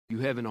you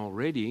haven't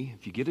already,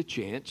 if you get a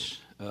chance,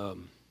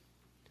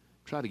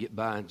 try to get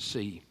by and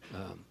see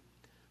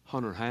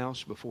Hunter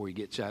House before he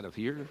gets out of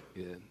here.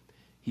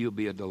 He'll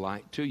be a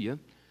delight to you.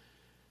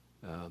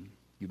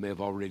 You may have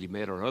already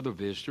met our other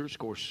visitors. Of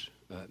course,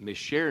 Miss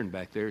Sharon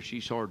back there,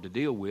 she's hard to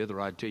deal with, or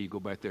I'd tell you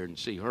go back there and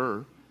see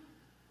her,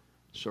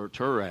 search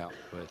her out.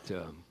 But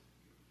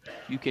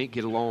you can't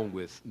get along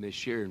with Miss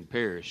Sharon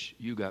Parrish,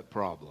 you got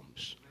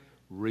problems,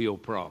 real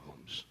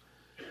problems.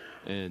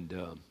 And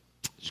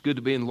it's good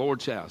to be in the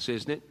Lord's house,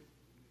 isn't it?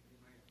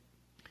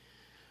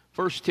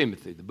 1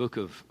 Timothy, the book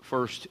of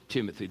 1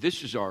 Timothy.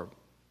 This is our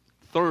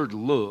third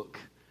look.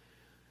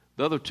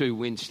 The other two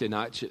Wednesday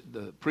nights,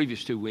 the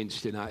previous two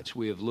Wednesday nights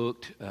we have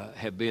looked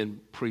have been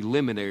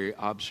preliminary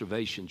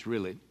observations,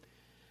 really.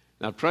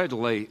 And I've tried to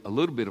lay a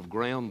little bit of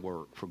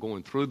groundwork for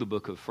going through the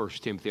book of 1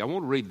 Timothy. I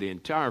want to read the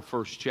entire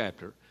first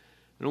chapter.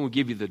 I want to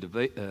give you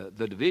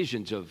the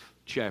divisions of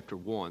chapter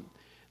 1.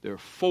 There are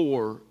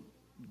 4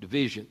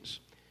 divisions,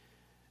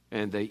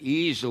 and they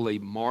easily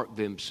mark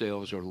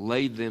themselves or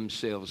lay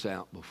themselves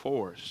out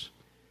before us.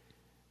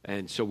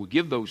 And so we'll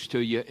give those to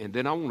you, and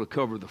then I want to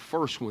cover the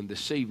first one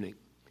this evening,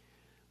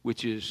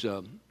 which is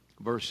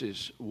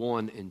verses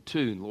 1 and 2.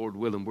 And Lord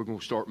willing, we're going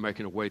to start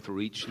making our way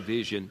through each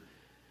division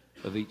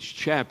of each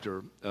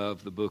chapter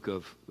of the book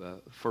of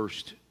 1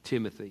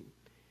 Timothy.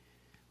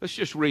 Let's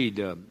just read,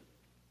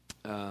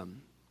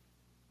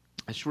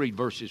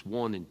 verses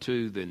 1 and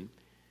 2,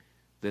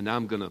 then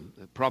I'm going to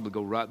probably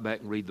go right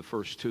back and read the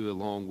first 2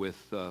 along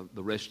with the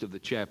rest of the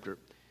chapter.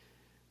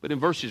 But in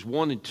verses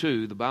 1 and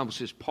 2, the Bible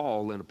says,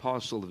 Paul, an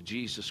apostle of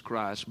Jesus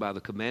Christ, by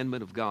the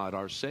commandment of God,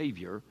 our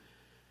Savior,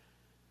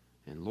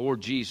 and Lord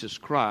Jesus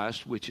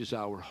Christ, which is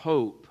our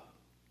hope,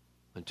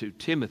 unto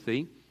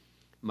Timothy,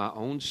 my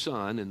own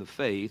son, in the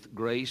faith,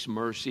 grace,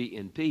 mercy,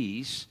 and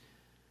peace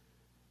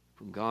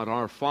from God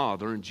our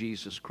Father and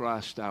Jesus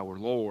Christ our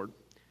Lord.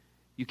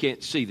 You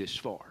can't see this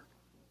far.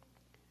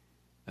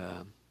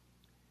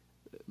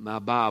 My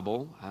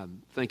Bible,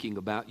 I'm thinking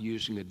about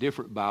using a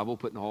different Bible,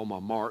 putting all my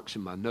marks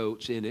and my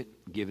notes in it,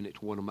 giving it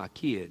to one of my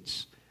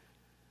kids.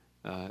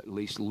 At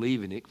least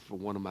leaving it for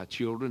one of my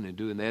children and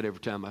doing that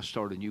every time I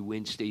start a new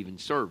Wednesday evening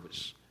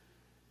service.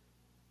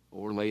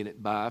 Or laying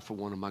it by for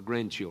one of my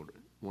grandchildren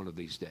one of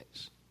these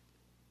days.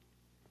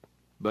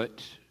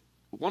 But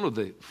one of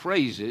the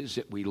phrases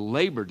that we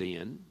labored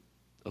in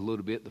a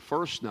little bit the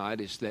first night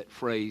is that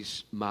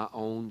phrase, my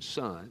own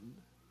son.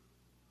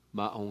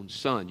 My own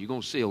son. You're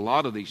going to see a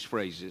lot of these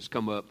phrases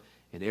come up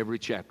in every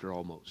chapter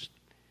almost.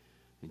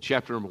 In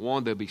chapter number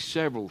 1, there'll be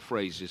several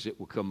phrases that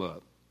will come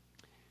up.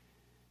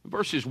 In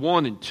verses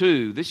 1 and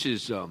 2, this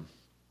is,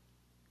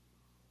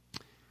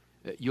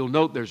 you'll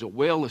note there's a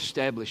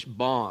well-established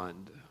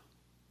bond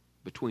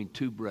between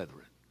 2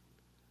 brethren,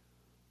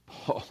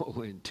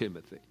 Paul and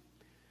Timothy.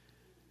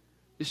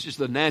 This is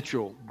the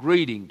natural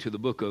greeting to the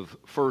book of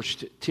 1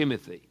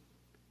 Timothy.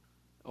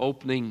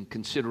 Opening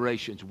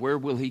considerations. Where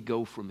will he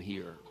go from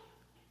here?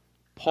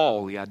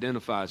 Paul, he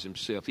identifies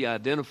himself. He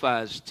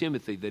identifies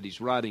Timothy that he's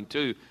writing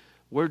to.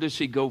 Where does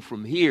he go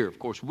from here? Of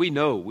course, we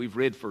know, we've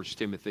read 1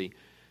 Timothy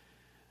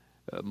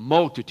a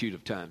multitude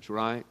of times,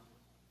 right?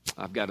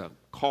 I've got a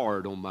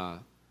card on my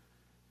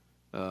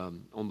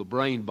on the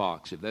brain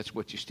box, if that's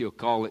what you still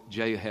call it.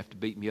 Jay will have to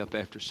beat me up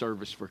after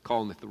service for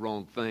calling it the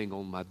wrong thing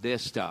on my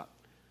desktop.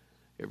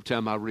 Every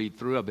time I read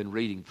through, I've been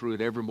reading through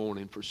it every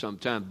morning for some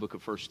time, the book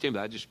of 1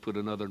 Timothy. I just put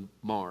another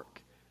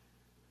mark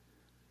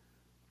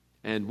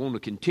and want to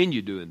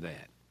continue doing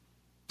that.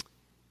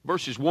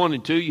 Verses 1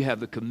 and 2, you have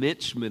the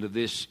commencement of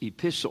this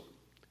epistle.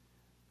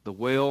 The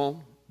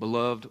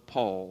well-beloved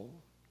Paul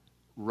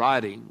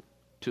writing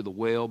to the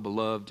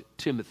well-beloved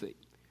Timothy.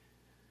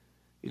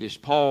 It is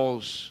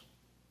Paul's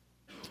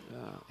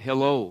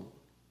hello,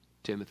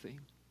 Timothy.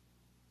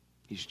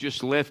 He's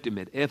just left him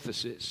at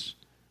Ephesus.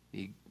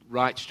 He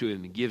writes to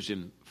him and gives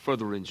him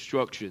further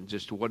instructions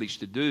as to what he's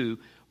to do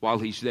while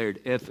he's there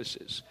at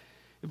Ephesus.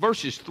 In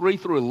verses 3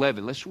 through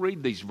 11, let's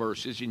read these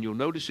verses, and you'll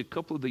notice a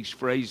couple of these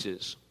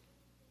phrases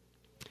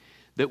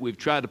that we've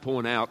tried to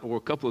point out, or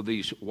a couple of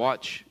these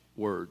watch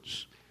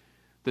words.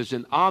 There's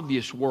an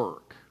obvious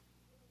work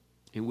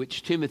in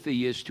which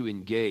Timothy is to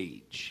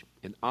engage.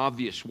 An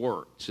obvious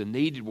work. It's a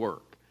needed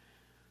work.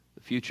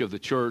 The future of the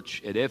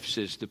church at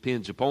Ephesus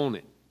depends upon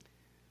it.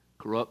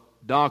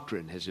 Corrupt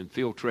doctrine has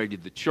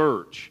infiltrated the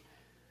church.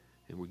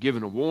 And we're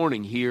given a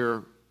warning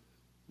here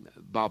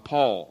by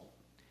Paul.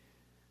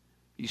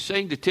 He's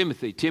saying to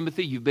Timothy,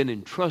 Timothy, you've been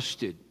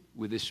entrusted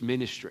with this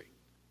ministry.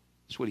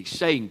 That's what he's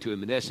saying to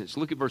him in essence.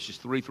 Look at verses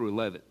 3 through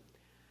 11.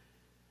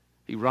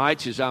 He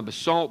writes, as I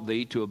besought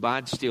thee to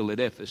abide still at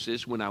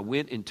Ephesus when I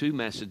went into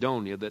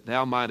Macedonia, that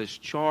thou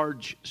mightest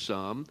charge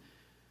some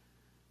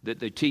that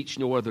they teach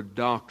no other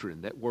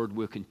doctrine. That word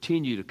will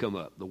continue to come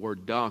up, the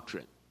word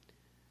doctrine.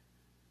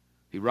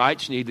 He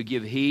writes, neither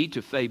give heed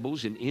to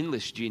fables and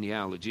endless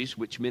genealogies,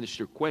 which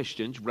minister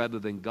questions rather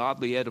than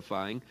godly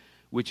edifying,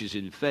 which is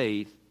in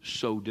faith,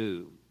 so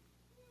do.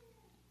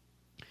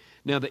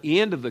 Now, the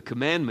end of the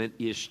commandment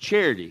is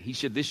charity. He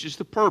said this is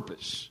the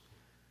purpose.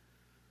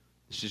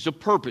 This is a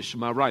purpose of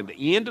my writing.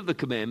 The end of the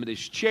commandment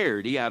is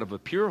charity out of a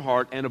pure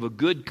heart and of a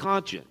good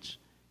conscience.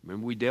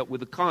 Remember, we dealt with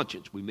the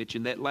conscience. We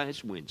mentioned that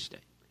last Wednesday.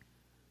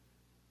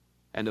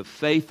 And of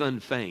faith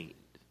unfeigned,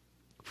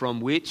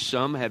 from which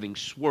some, having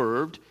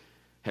swerved,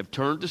 have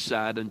turned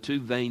aside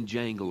unto vain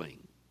jangling,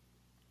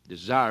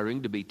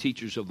 desiring to be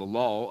teachers of the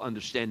law,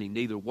 understanding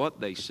neither what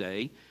they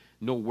say,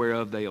 nor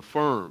whereof they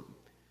affirm.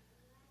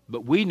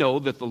 But we know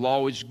that the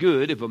law is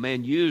good if a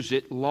man use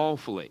it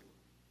lawfully.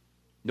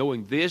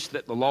 Knowing this,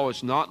 that the law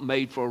is not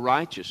made for a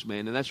righteous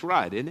man. And that's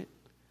right, isn't it?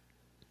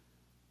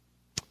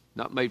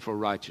 Not made for a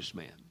righteous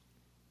man.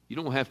 You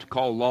don't have to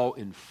call law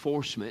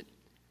enforcement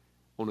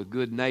on a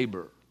good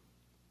neighbor,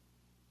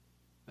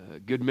 a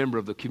good member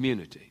of the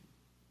community.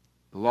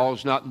 The law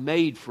is not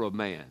made for a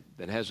man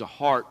that has a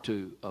heart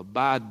to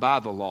abide by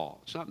the law.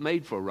 It's not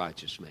made for a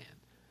righteous man.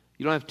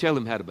 You don't have to tell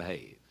him how to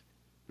behave.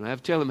 You don't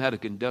have to tell him how to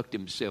conduct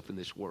himself in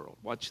this world.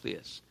 Watch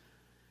this.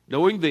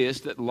 Knowing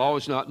this, that the law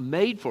is not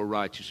made for a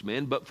righteous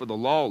man, but for the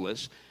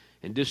lawless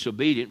and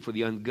disobedient, for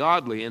the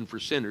ungodly and for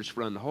sinners,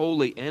 for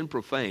unholy and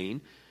profane,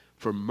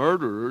 for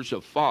murderers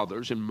of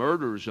fathers and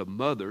murderers of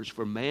mothers,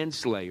 for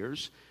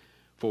manslayers,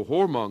 for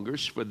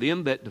whoremongers, for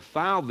them that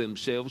defile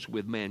themselves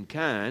with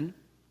mankind,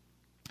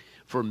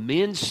 for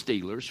men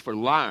stealers, for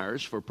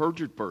liars, for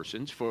perjured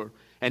persons,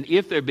 and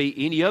if there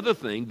be any other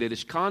thing that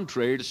is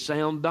contrary to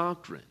sound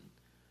doctrine.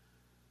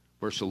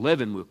 Verse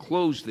 11 will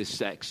close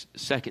this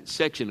second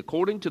section.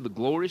 According to the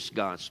glorious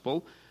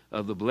gospel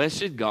of the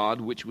blessed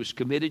God, which was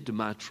committed to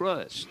my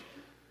trust,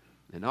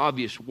 an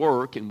obvious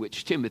work in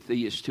which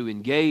Timothy is to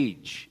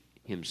engage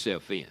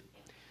himself in.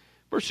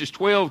 Verses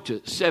 12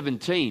 to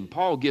 17,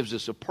 Paul gives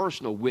us a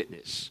personal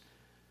witness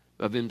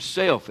of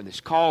himself and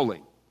his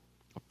calling.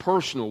 A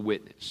personal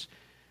witness.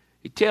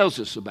 He tells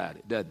us about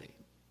it, doesn't he?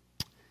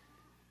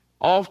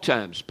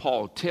 Oftentimes,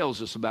 Paul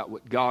tells us about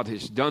what God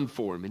has done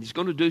for him, and he's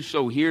going to do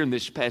so here in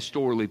this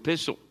pastoral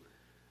epistle.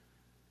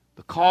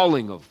 The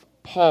calling of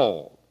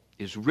Paul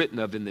is written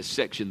of in this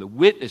section, the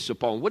witness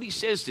upon. What he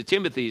says to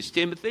Timothy is,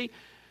 Timothy,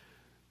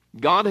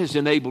 God has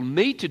enabled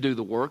me to do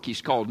the work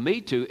He's called me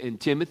to, and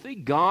Timothy,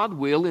 God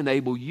will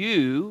enable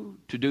you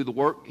to do the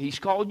work He's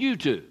called you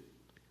to.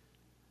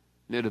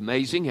 Isn't it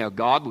amazing how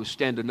God will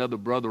stand another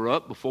brother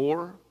up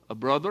before a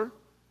brother,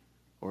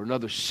 or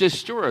another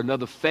sister, or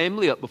another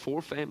family up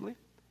before family,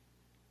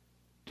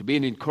 to be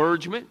an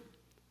encouragement?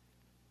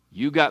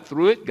 You got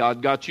through it.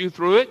 God got you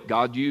through it.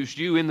 God used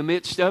you in the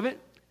midst of it.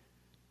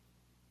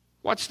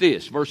 Watch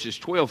this, verses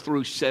 12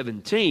 through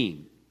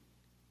 17.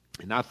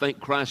 And I thank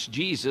Christ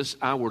Jesus,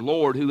 our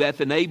Lord, who hath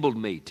enabled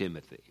me,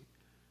 Timothy.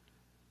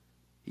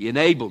 He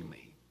enabled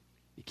me.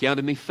 He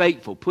counted me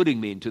faithful,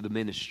 putting me into the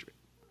ministry.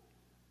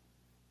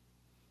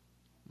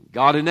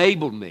 God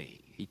enabled me.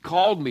 He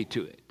called me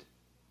to it.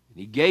 And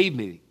He gave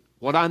me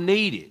what I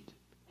needed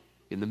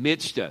in the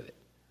midst of it.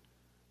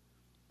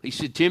 He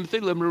said, Timothy,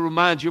 let me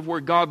remind you of where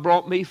God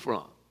brought me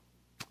from.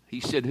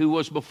 He said, who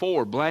was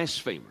before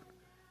blasphemer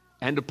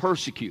and a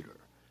persecutor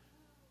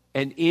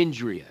and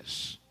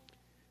injurious.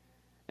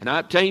 And I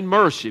obtained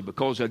mercy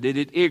because I did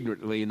it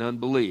ignorantly in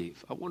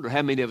unbelief. I wonder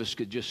how many of us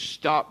could just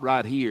stop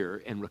right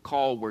here and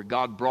recall where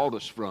God brought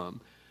us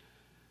from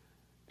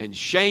and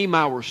shame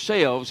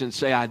ourselves and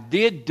say, I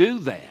did do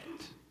that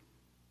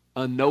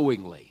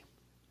unknowingly.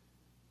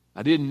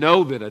 I didn't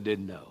know that I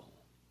didn't know.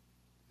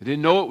 I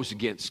didn't know it was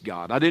against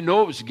God. I didn't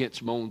know it was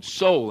against my own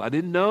soul. I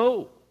didn't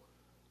know.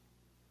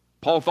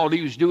 Paul thought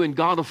he was doing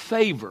God a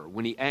favor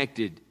when he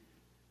acted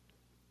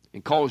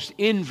and caused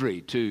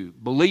injury to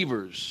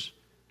believers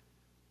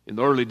in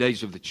the early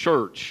days of the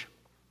church.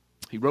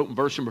 He wrote in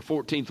verse number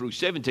 14 through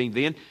 17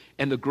 then,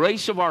 and the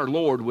grace of our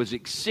Lord was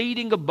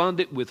exceeding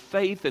abundant with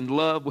faith and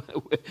love,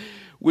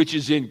 which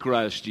is in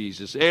Christ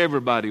Jesus.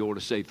 Everybody ought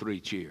to say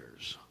 3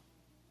 cheers.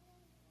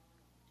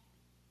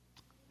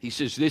 He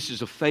says, this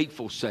is a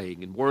faithful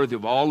saying and worthy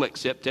of all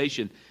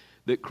acceptation,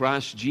 that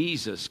Christ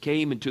Jesus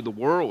came into the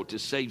world to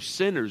save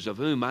sinners, of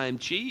whom I am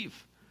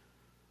chief.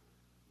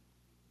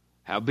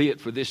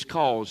 Howbeit for this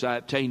cause I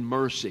obtained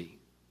mercy,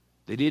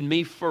 that in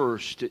me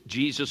first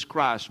Jesus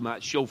Christ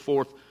might show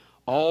forth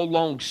all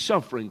long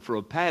suffering for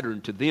a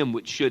pattern to them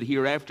which should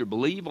hereafter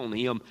believe on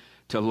Him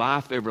to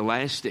life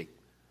everlasting.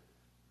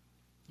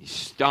 He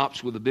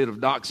stops with a bit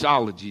of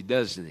doxology,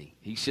 doesn't he?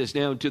 He says,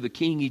 now to the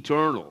King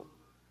eternal,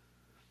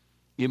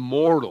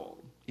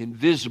 immortal,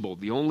 invisible,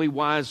 the only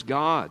wise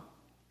God,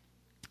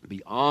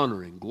 be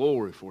honor and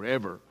glory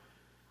forever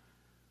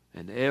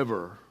and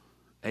ever.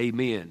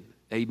 Amen.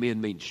 Amen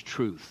means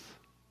truth.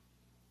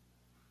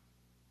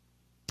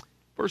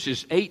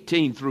 Verses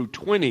 18 through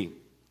 20,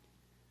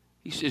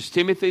 he says,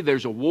 Timothy,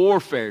 there's a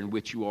warfare in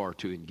which you are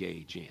to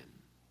engage in.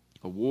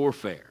 A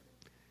warfare.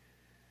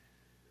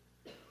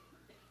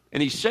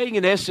 And he's saying,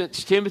 in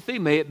essence, Timothy,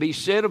 may it be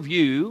said of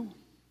you,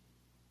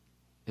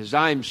 as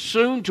I am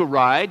soon to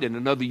write in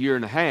another year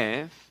and a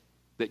half,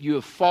 that you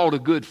have fought a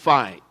good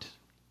fight.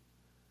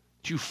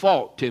 That you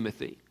fought,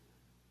 Timothy.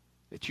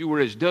 That you were,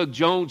 as Doug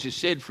Jones has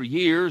said for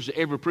years,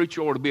 every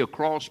preacher ought to be a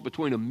cross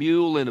between a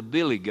mule and a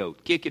billy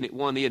goat, kicking at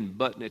one end and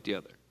butting at the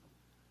other.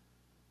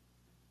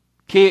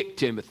 kick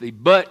Timothy,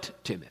 but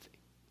Timothy.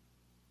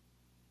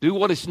 Do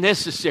what is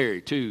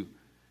necessary to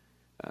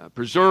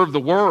preserve the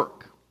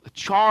work. A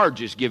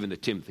charge is given to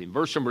Timothy. In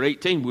verse number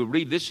 18, we'll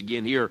read this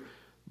again here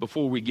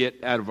before we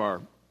get out of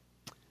our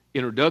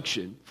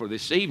introduction for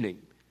this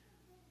evening.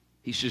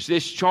 He says,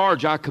 this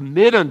charge I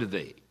commit unto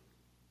thee.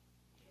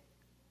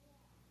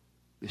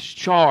 This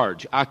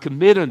charge I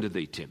commit unto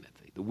thee,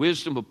 Timothy. The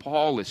wisdom of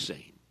Paul is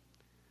saying.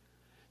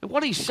 And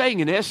what he's saying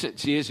in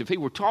essence is, if he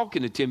were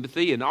talking to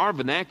Timothy in our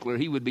vernacular,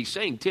 he would be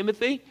saying,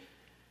 Timothy,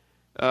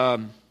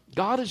 God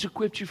has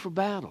equipped you for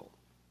battle.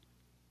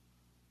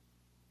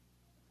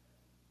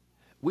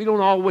 We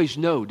don't always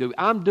know.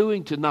 I'm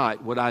doing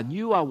tonight what I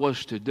knew I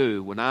was to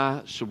do when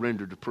I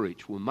surrendered to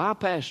preach. When my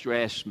pastor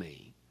asked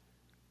me,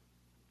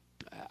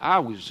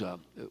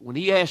 when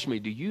he asked me,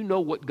 do you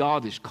know what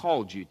God has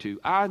called you to?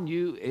 I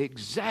knew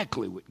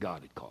exactly what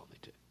God had called me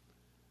to.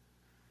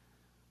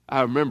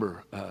 I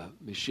remember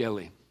Miss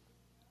Shelley,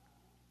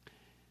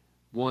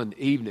 one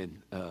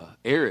evening,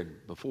 Aaron,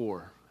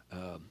 before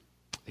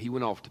he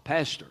went off to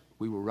pastor,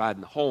 we were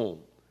riding home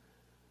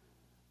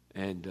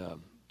and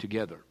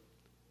together.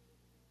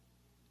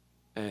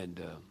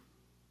 And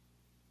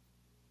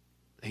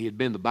he had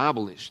been to the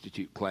Bible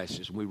Institute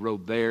classes, and we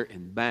rode there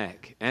and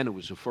back. Anna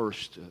was the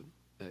first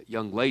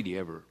young lady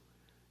ever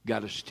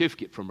got a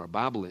certificate from our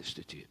Bible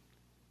Institute.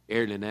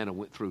 Aaron and Anna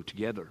went through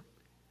together.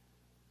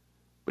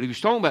 But he was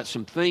talking about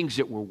some things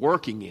that were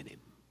working in him.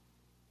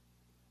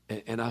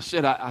 And I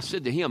said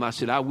to him,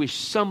 I wish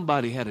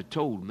somebody had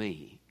told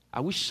me. I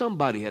wish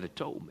somebody had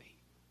told me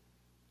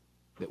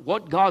that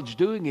what God's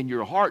doing in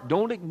your heart,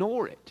 don't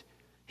ignore it.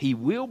 He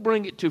will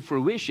bring it to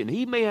fruition.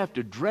 He may have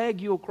to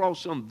drag you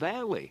across some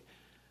valley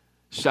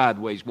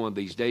sideways one of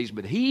these days,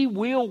 but He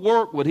will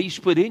work what He's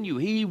put in you.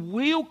 He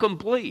will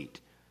complete.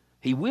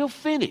 He will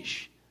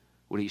finish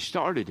what He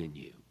started in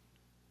you.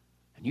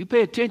 And you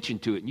pay attention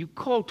to it, and you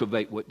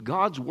cultivate what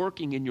God's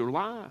working in your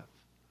life.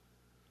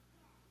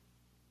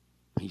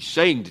 He's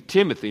saying to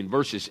Timothy in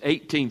verses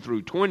 18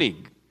 through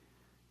 20,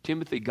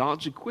 Timothy,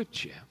 God's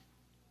equipped you.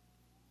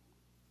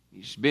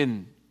 He's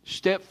been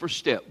step for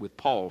step with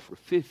Paul for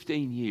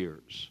 15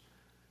 years,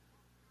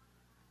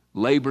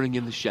 laboring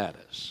in the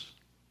shadows.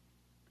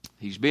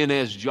 He's been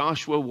as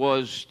Joshua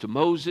was to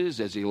Moses,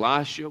 as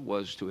Elisha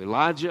was to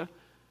Elijah.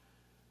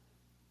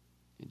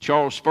 And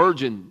Charles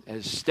Spurgeon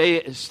has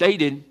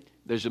stated,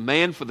 there's a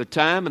man for the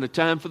time and a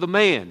time for the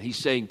man. He's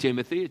saying,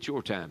 Timothy, it's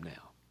your time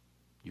now.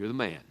 You're the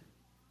man.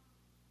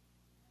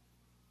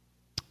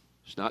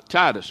 It's not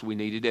Titus we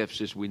need at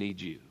Ephesus, we need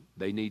you.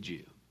 They need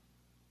you.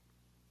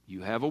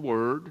 You have a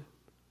word.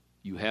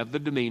 You have the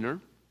demeanor.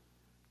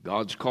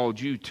 God's called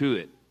you to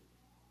it.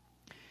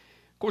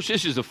 Of course,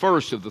 this is the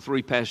first of the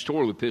 3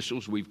 pastoral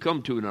epistles we've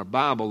come to in our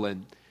Bible,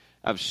 and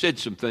I've said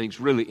some things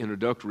really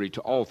introductory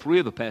to all 3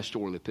 of the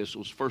pastoral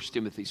epistles, 1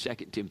 Timothy, 2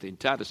 Timothy, and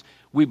Titus.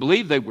 We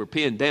believe they were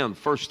penned down,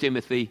 1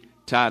 Timothy,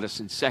 Titus,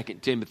 and 2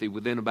 Timothy,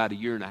 within about a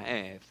year and a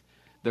half.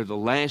 They're the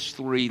last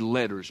 3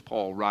 letters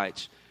Paul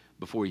writes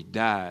before he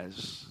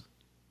dies,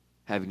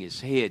 having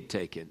his head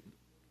taken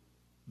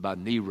by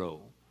Nero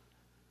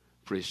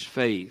for his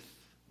faith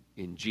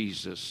in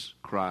Jesus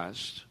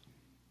Christ.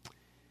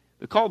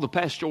 They're called the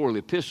pastoral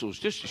epistles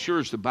just as sure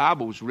as the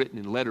Bible was written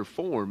in letter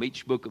form,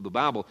 each book of the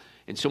Bible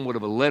in somewhat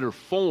of a letter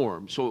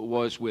form. So it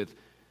was with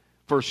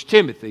 1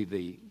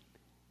 Timothy,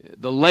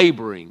 the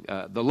labeling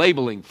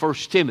 1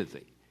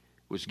 Timothy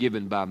was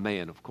given by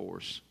man, of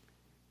course.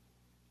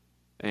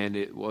 And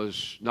it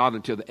was not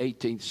until the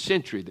 18th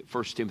century that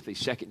 1 Timothy,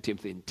 2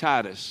 Timothy, and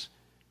Titus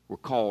were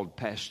called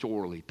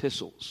pastoral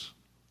epistles.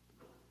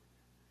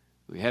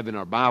 We have in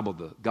our Bible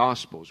the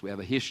Gospels. We have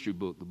a history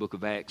book, the book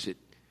of Acts. It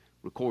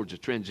records a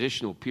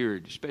transitional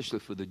period, especially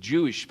for the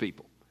Jewish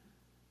people.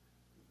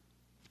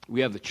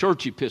 We have the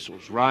church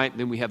epistles, right? And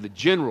then we have the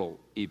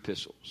general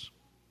epistles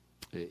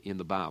in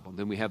the Bible. And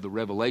then we have the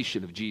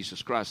revelation of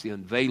Jesus Christ, the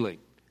unveiling,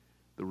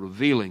 the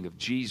revealing of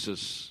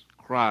Jesus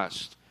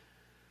Christ.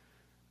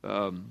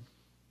 1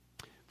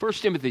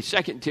 Timothy,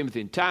 2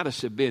 Timothy, and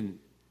Titus have been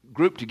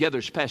grouped together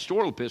as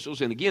pastoral epistles.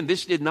 And again,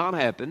 this did not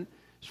happen,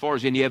 as far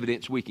as any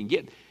evidence we can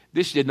get,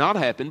 this did not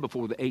happen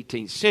before the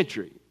 18th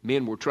century.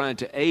 Men were trying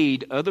to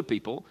aid other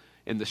people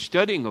in the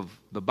studying of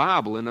the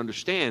Bible and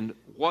understand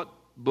what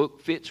book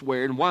fits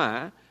where and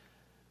why.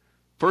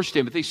 1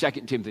 Timothy, 2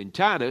 Timothy, and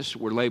Titus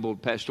were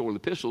labeled pastoral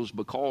epistles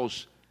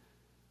because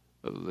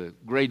of the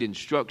great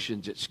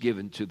instructions it's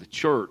given to the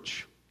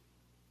church.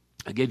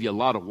 I gave you a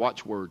lot of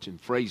watchwords and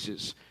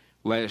phrases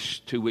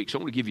last 2 weeks. I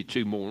want to give you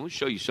 2 more. Let me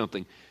show you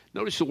something.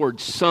 Notice the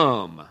word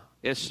some,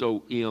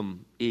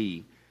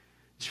 S-O-M-E.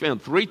 It's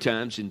found 3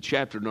 times in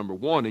chapter number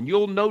 1, and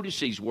you'll notice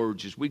these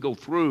words as we go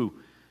through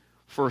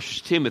 1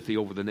 Timothy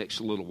over the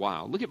next little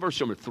while. Look at verse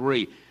number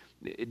 3.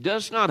 It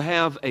does not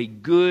have a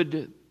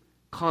good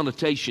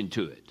connotation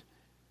to it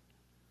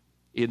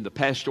in the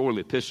pastoral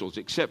epistles,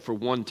 except for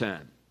one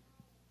time,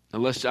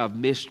 unless I've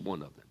missed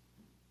one of them.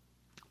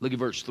 Look at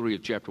verse 3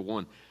 of chapter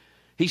 1.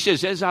 He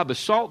says, as I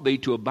besought thee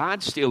to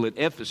abide still at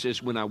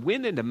Ephesus when I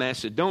went into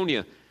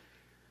Macedonia,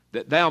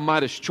 that thou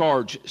mightest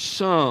charge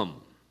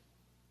some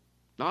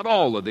not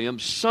all of them,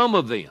 some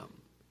of them,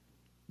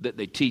 that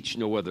they teach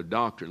no other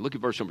doctrine. Look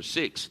at verse number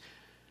 6.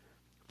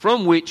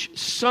 From which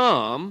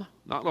some,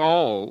 not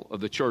all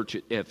of the church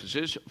at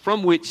Ephesus,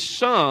 from which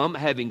some,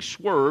 having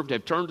swerved,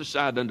 have turned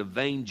aside unto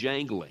vain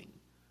jangling.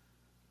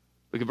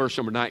 Look at verse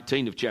number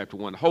 19 of chapter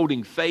 1.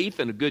 Holding faith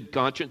and a good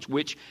conscience,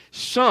 which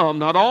some,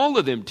 not all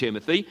of them,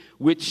 Timothy,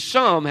 which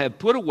some have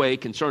put away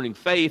concerning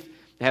faith,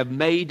 have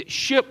made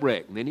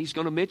shipwreck. And then he's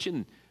going to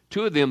mention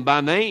two of them by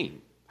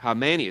name,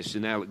 Hymenaeus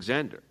and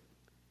Alexander.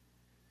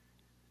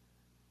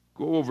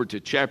 Go over to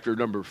chapter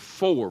number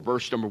 4,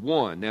 verse number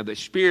 1. Now the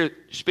Spirit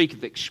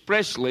speaketh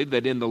expressly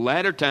that in the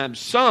latter times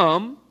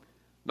some,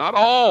 not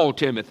all,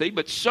 Timothy,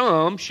 but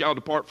some shall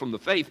depart from the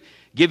faith,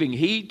 giving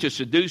heed to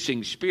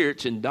seducing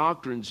spirits and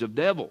doctrines of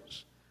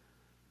devils.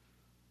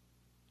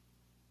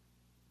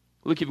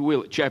 Look, if you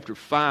will, at chapter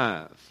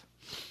 5.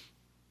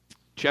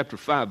 Chapter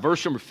 5,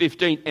 verse number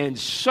 15. And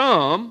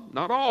some,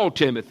 not all,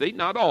 Timothy,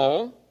 not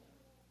all,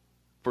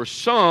 for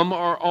some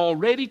are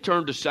already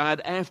turned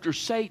aside after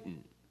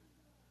Satan.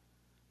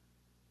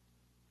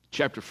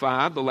 Chapter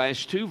 5, the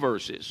last two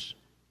verses.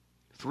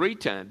 3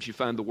 times you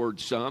find the word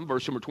some.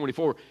 Verse number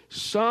 24.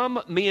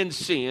 Some men's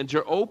sins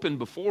are open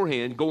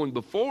beforehand, going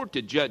before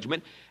to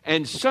judgment,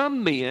 and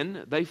some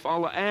men they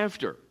follow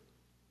after.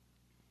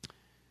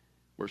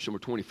 Verse number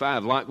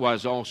 25.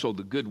 Likewise also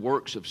the good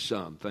works of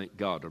some, thank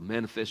God, are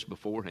manifest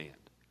beforehand.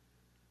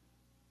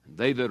 And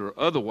they that are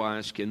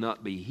otherwise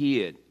cannot be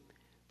hid.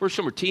 Verse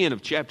number 10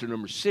 of chapter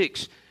number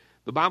 6.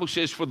 The Bible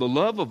says, for the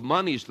love of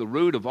money is the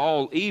root of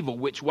all evil,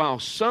 which while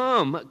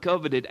some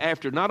coveted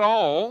after, not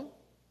all,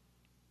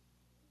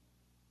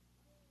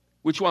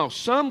 which while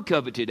some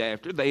coveted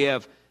after, they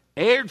have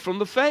erred from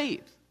the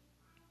faith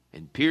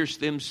and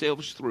pierced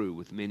themselves through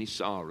with many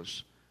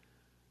sorrows.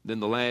 Then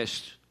the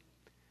last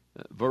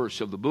verse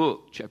of the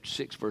book, chapter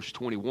 6, verse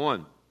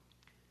 21,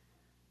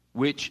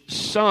 which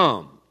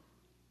some,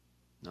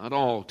 not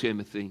all,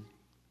 Timothy,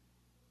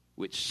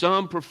 which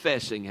some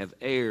professing have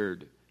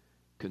erred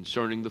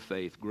concerning the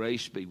faith.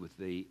 Grace be with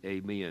thee.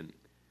 Amen.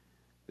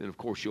 Then, of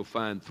course, you'll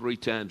find 3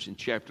 times in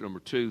chapter number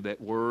 2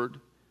 that word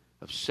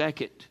of 2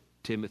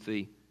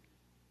 Timothy.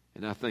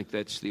 And I think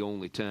that's the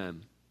only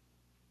times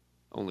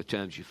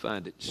you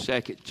find it.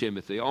 2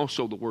 Timothy.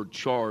 Also, the word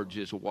charge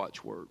is a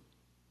watchword.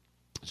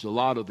 There's a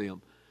lot of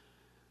them.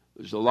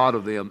 There's a lot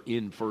of them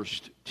in 1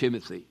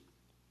 Timothy.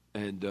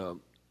 And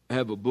I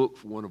have a book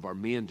for one of our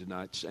men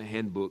tonight. It's a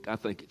handbook. I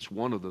think it's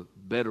one of the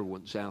better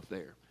ones out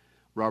there.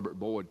 Robert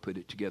Boyd put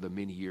it together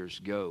many years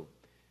ago.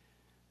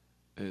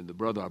 And the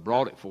brother I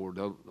brought it for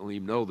don't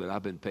even know that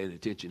I've been paying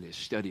attention to his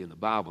studying the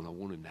Bible, and I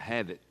want him to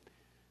have it.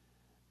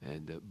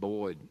 And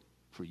Boyd,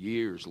 for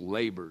years,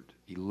 labored.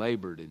 He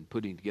labored in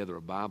putting together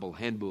a Bible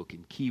handbook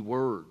and key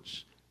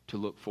words to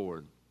look for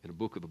in a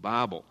book of the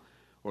Bible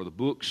or the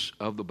books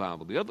of the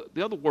Bible.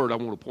 The other word I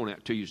want to point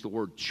out to you is the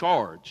word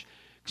charge.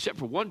 Except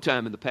for one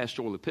time in the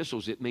pastoral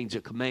epistles, it means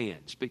a command.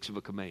 It speaks of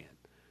a command.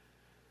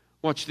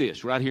 Watch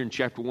this, right here in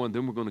chapter 1,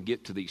 then we're going to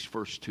get to these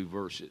first 2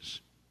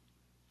 verses.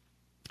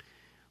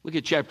 Look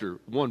at chapter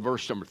 1,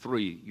 verse number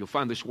 3. You'll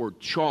find this word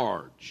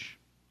charge.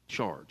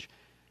 Charge.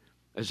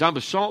 As I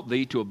besought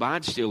thee to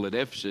abide still at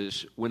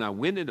Ephesus, when I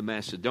went into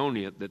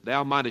Macedonia, that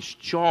thou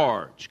mightest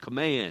charge,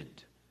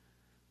 command,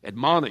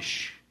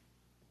 admonish.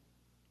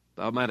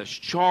 Thou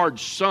mightest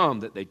charge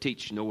some that they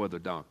teach no other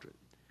doctrine.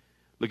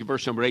 Look at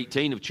verse number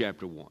 18 of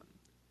chapter 1.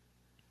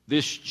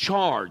 This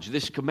charge,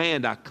 this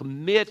command I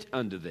commit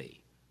unto thee,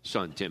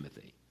 son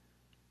Timothy,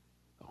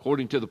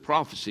 according to the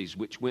prophecies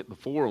which went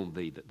before on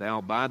thee, that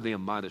thou by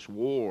them mightest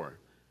war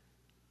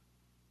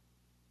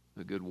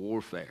a good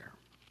warfare.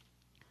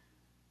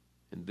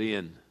 And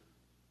then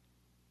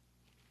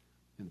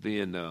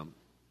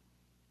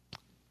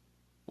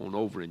on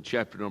over in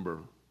chapter number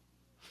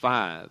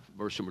 5,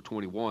 verse number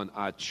 21,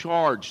 I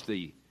charge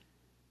thee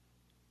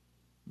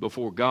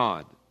before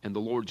God and the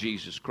Lord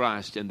Jesus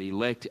Christ and the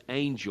elect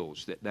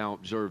angels that thou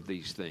observe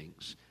these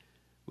things,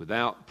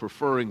 without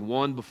preferring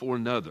one before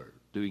another,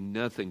 doing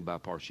nothing by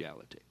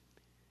partiality.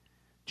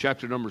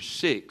 Chapter number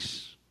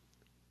 5,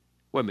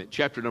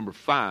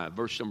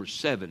 verse number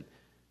 7,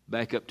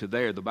 back up to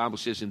there, the Bible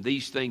says, and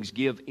these things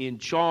give in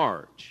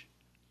charge,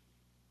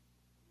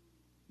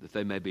 that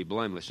they may be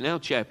blameless. Now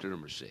chapter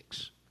number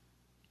 6.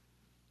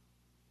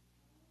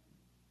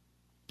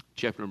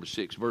 Chapter number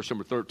 6, verse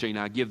number 13,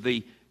 I give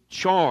thee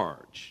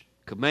charge,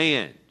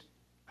 command,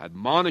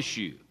 admonish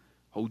you,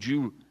 hold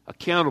you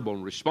accountable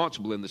and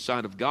responsible in the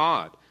sight of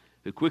God,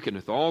 who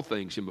quickeneth all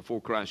things, and before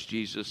Christ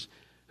Jesus,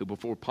 who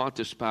before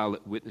Pontius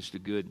Pilate witnessed a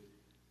good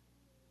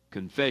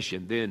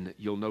confession. Then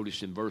you'll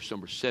notice in verse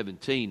number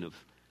 17 of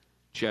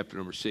chapter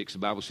number 6, the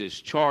Bible says,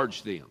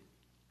 charge them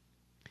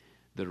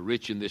that are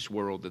rich in this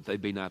world, that they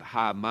be not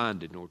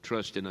high-minded, nor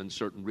trust in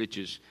uncertain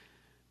riches,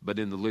 but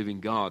in the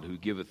living God, who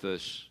giveth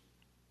us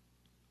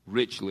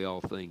richly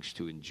all things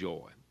to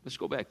enjoy. Let's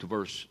go back to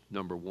verse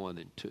number 1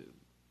 and 2.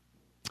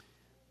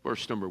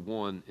 Verse number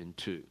 1 and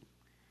 2.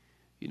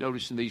 You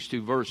notice in these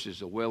 2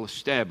 verses a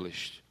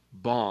well-established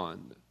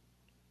bond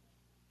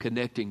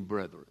connecting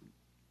brethren.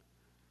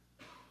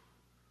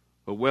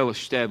 a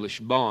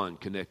well-established bond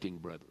connecting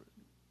brethren.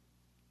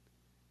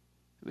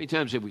 How many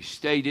times have we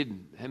stated,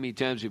 and how many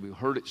times have we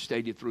heard it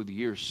stated through the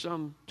years?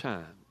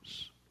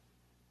 Sometimes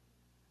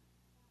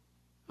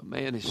a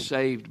man is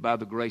saved by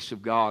the grace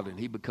of God and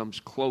he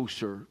becomes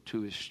closer to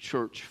his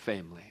church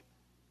family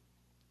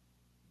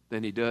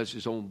than he does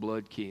his own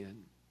blood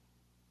kin.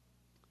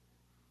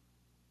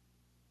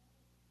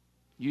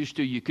 Used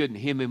to, you couldn't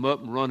hem him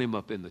up and run him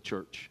up in the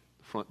church,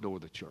 the front door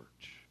of the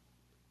church.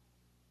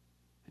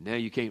 And now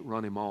you can't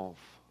run him off.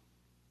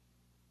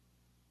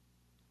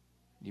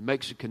 He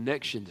makes a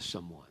connection to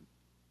someone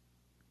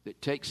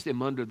that takes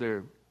them under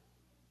their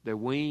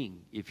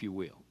wing, if you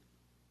will.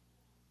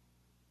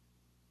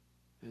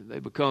 And they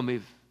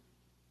become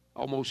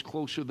almost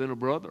closer than a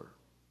brother.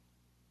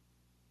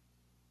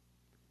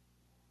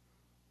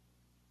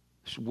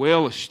 This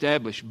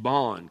well-established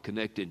bond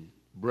connecting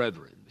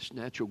brethren, this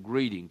natural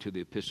greeting to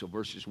the epistle,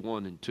 verses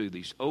 1 and 2,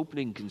 these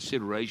opening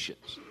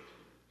considerations.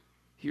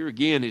 Here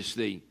again is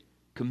the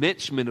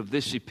commencement of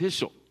this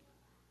epistle.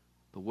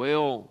 The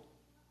well-beloved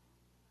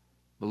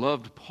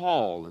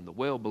Paul and the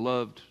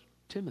well-beloved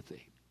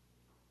Timothy.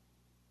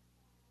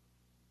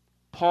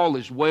 Paul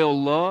is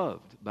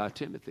well-loved by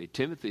Timothy.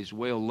 Timothy is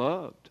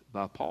well-loved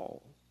by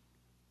Paul.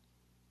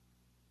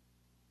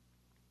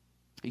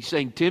 He's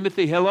saying,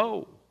 Timothy,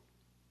 hello.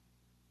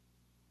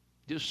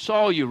 Just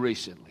saw you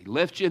recently.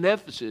 Left you in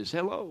Ephesus.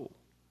 Hello.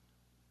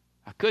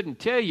 I couldn't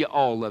tell you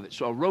all of it,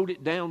 so I wrote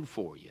it down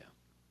for you.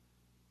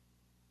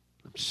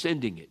 I'm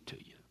sending it to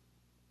you.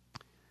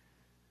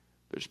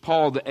 There's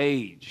Paul the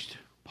aged,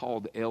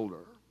 Paul the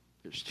elder.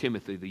 There's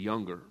Timothy the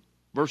younger.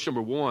 Verse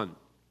number 1.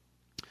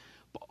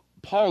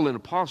 Paul, an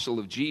apostle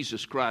of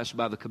Jesus Christ,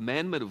 by the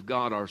commandment of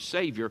God our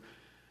Savior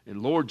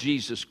and Lord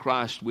Jesus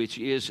Christ, which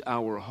is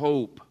our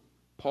hope.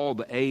 Paul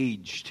the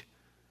aged.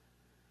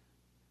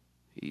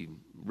 He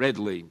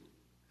readily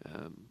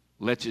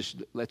lets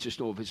us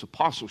know of his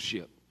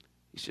apostleship.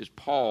 He says,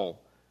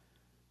 Paul,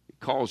 he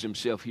calls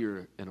himself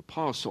here an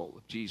apostle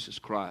of Jesus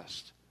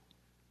Christ.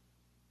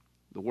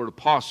 The word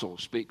apostle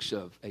speaks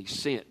of a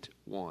sent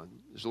one.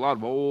 There's a lot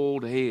of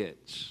old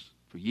heads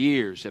for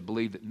years have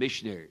believed that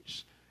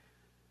missionaries,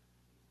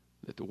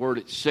 that the word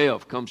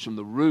itself comes from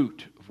the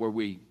root of where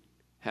we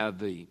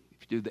have if you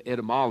do the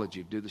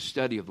etymology, do the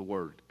study of the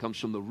word, it comes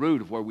from the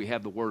root of where we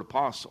have the word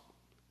apostle.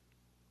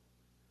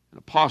 An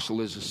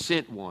apostle is a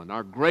sent one.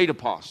 Our great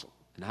apostle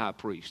and high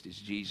priest is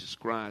Jesus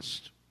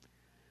Christ.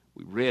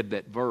 We read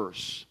that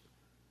verse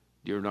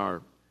during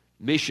our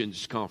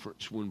missions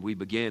conference when we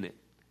began it.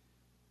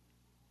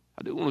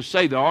 I do want to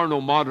say there are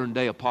no modern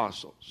day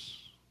apostles.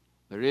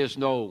 There is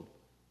no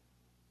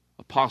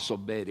Apostle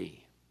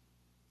Betty.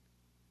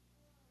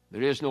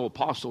 There is no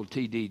Apostle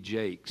T.D.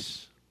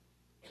 Jakes.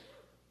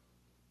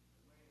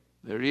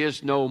 There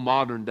is no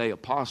modern day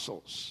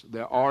apostles.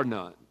 There are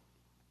none.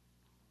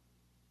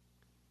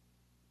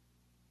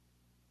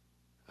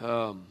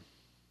 I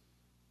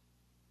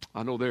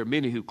know there are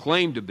many who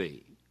claim to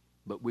be,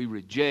 but we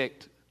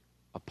reject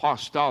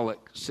apostolic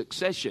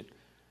succession.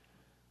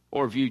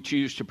 Or if you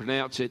choose to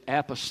pronounce it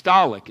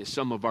apostolic, as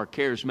some of our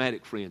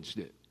charismatic friends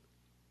do.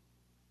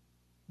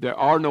 There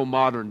are no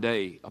modern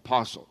day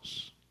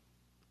apostles.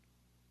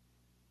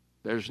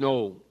 There's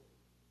no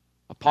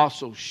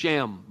Apostle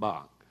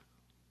Schambach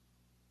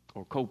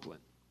or Copeland.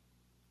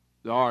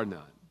 There are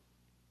none.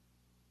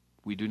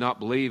 We do not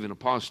believe in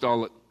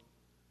apostolic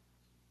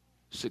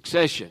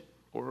succession,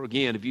 or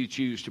again, if you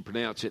choose to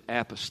pronounce it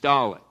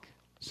apostolic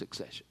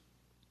succession.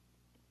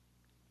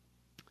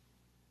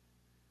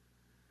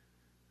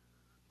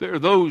 There are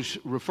those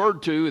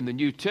referred to in the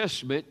New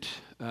Testament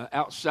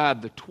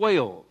outside the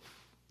 12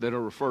 that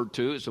are referred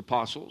to as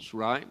apostles,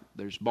 right?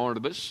 There's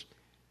Barnabas,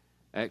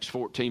 Acts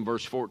 14,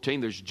 verse 14.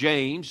 There's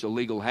James, the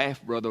legal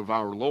half-brother of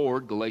our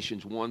Lord,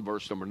 Galatians 1,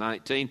 verse number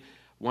 19.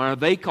 Why are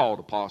they called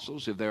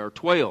apostles if there are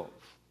 12?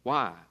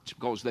 Why? It's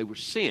because they were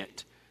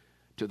sent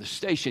to the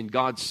station.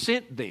 God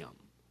sent them.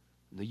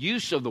 And the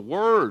use of the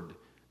word,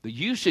 the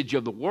usage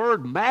of the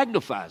word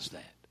magnifies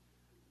that.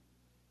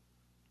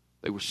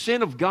 They were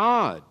sent of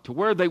God to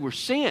where they were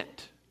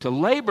sent, to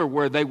labor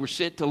where they were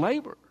sent to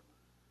labor.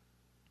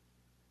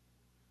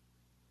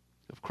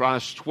 Of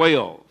Christ's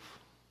 12,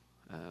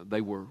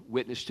 they were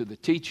witness to the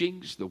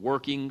teachings, the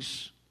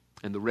workings,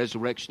 and the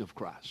resurrection of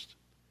Christ.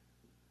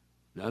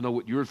 Now, I know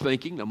what you're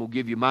thinking. I'm going to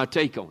give you my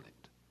take on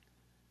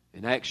it.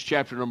 In Acts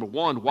chapter number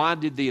 1, why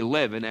did the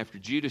 11, after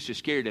Judas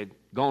Iscariot had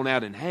gone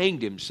out and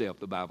hanged himself,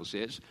 the Bible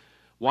says,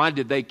 why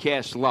did they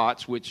cast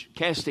lots? Which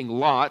casting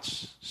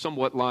lots,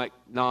 somewhat like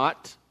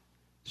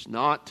it's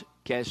not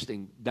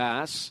casting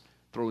dice,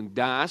 throwing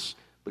dice,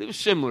 but it was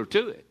similar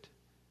to it.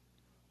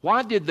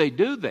 Why did they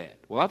do that?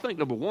 Well, I think,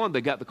 number one,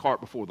 they got the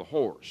cart before the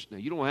horse. Now,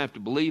 you don't have to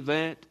believe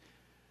that,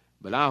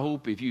 but I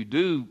hope if you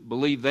do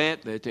believe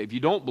that if you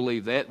don't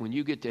believe that, when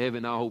you get to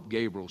heaven, I hope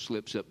Gabriel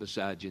slips up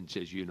beside you and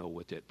says, you know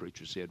what that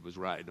preacher said was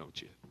right,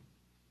 don't you?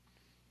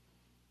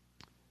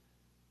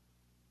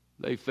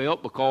 They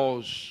felt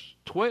because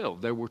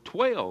 12, there were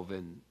 12,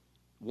 and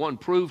one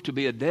proved to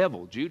be a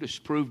devil. Judas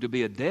proved to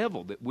be a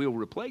devil that will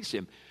replace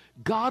him.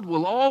 God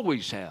will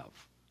always have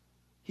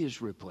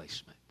His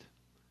replacement.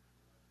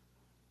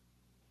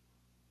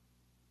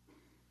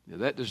 Now,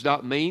 that does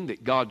not mean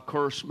that God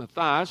cursed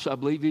Matthias. I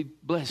believe He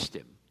blessed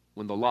him.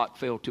 When the lot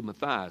fell to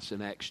Matthias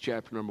in Acts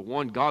chapter number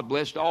 1, God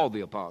blessed all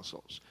the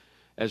apostles.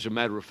 As a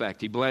matter of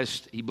fact, He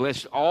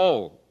blessed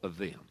all of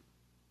them.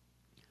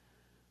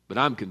 But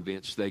I'm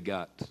convinced they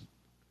got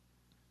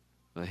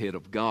ahead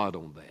of God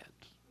on that.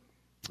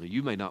 Now,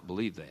 you may not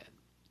believe that.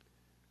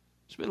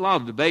 There's been a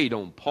lot of debate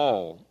on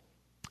Paul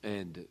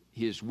and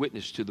his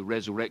witness to the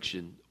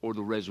resurrection or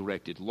the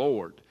resurrected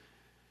Lord.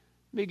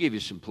 Let me give you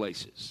some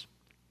places.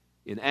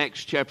 In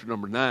Acts chapter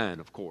number 9,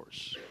 of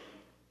course,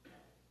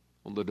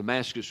 on the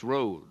Damascus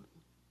Road,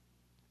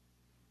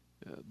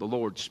 the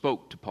Lord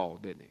spoke to Paul,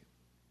 didn't He?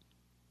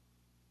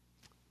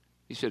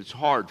 He said, it's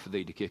hard for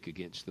thee to kick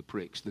against the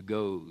pricks, the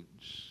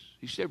goads.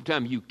 He said, every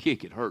time you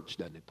kick, it hurts,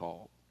 doesn't it,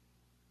 Paul?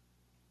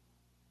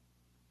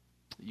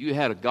 You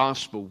had a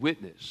gospel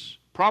witness.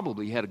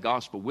 Probably had a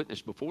gospel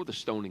witness before the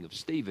stoning of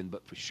Stephen,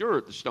 but for sure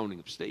at the stoning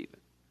of Stephen.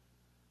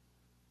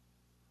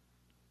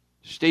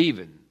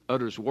 Stephen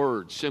utters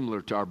words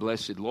similar to our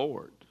blessed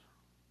Lord.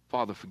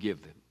 Father,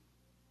 forgive them.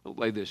 Don't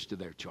lay this to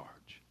their charge.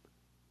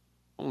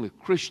 Only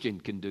a Christian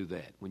can do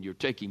that when you're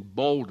taking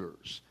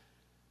boulders,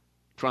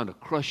 trying to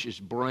crush his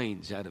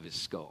brains out of his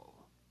skull.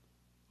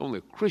 Only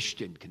a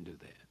Christian can do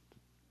that.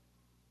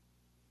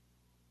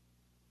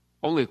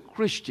 Only a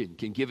Christian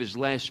can give his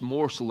last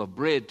morsel of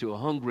bread to a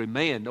hungry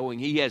man, knowing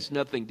he has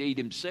nothing to eat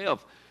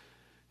himself,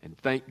 and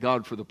thank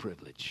God for the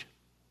privilege.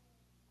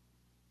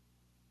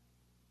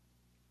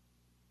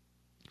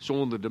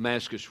 So on the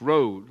Damascus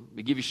Road, let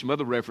me give you some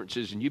other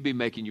references, and you'll be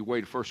making your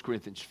way to 1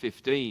 Corinthians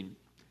 15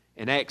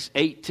 and Acts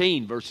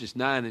 18, verses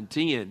 9 and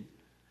 10.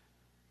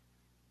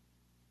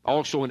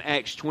 Also in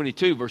Acts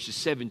 22, verses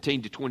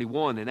 17 to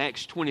 21, and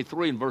Acts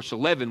 23 and verse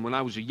 11. When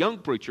I was a young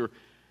preacher,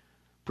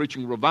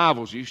 preaching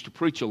revivals, I used to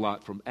preach a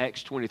lot from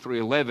Acts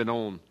 23:11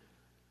 on,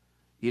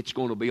 it's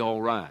going to be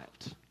all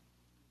right.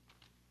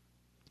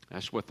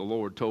 That's what the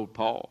Lord told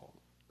Paul.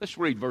 Let's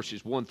read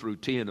verses 1 through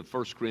 10 of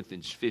 1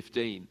 Corinthians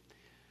 15.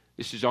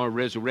 This is our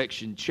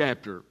resurrection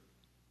chapter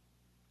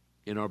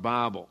in our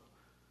Bible.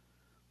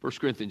 1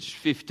 Corinthians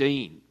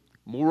 15.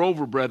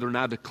 Moreover, brethren,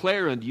 I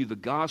declare unto you the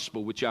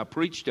gospel which I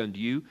preached unto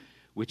you,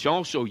 which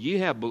also ye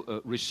have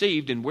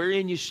received, and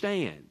wherein you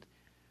stand,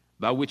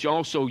 by which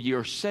also ye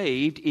are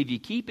saved, if ye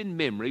keep in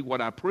memory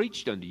what I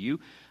preached unto you,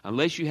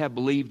 unless you have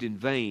believed in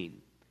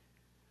vain.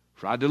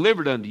 For I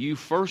delivered unto you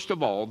first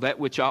of all that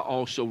which I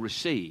also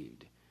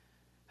received,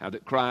 how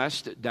that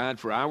Christ died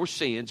for our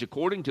sins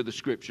according to the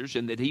Scriptures,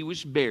 and that He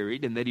was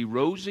buried, and that He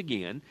rose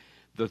again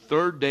the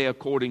third day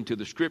according to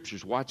the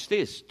Scriptures. Watch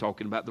this,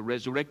 talking about the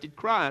resurrected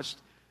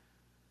Christ.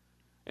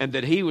 And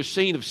that He was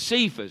seen of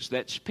Cephas,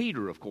 that's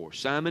Peter, of course,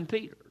 Simon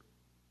Peter,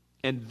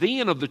 and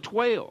then of the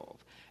 12.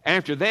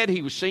 After that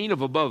He was seen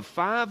of above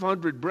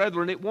 500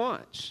 brethren at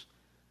once,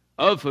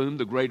 of whom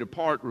the greater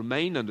part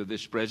remain unto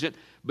this present,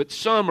 but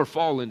some are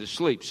fallen to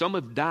sleep. Some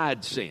have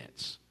died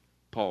since,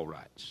 Paul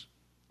writes.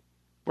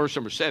 Verse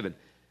number 7.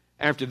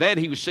 After that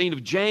He was seen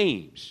of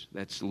James,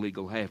 that's the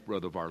legal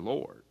half-brother of our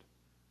Lord,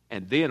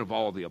 and then of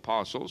all the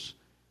apostles.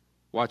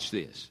 Watch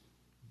this.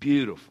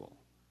 Beautiful.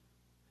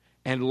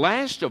 And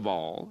last of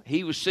all,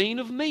 He was seen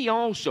of me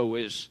also,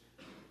 as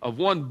of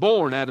one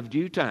born out of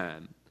due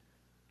time.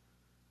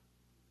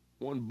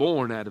 One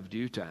born out of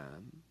due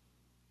time.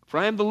 For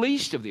I am the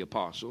least of the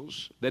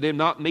apostles, that am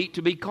not meet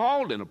to be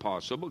called an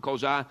apostle,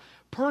 because I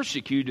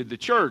persecuted the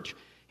church.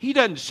 He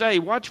doesn't say,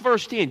 watch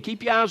verse 10.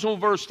 Keep your eyes on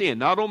verse 10.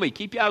 Not on me.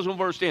 Keep your eyes on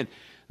verse 10.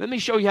 Let me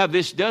show you how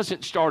this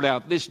doesn't start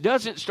out. This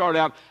doesn't start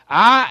out,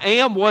 I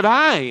am what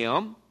I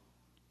am.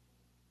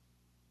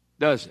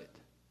 Does it?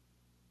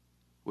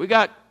 We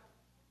got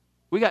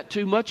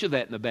too much of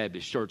that in the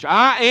Baptist church.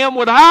 I am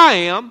what I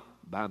am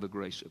by the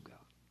grace of God.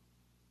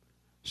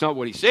 It's not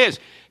what he says.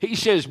 He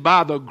says,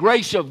 by the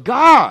grace of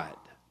God,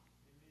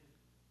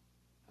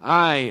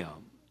 I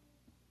am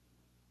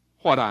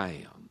what I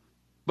am.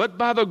 But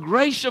by the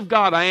grace of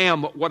God, I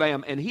am what I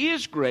am. And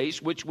His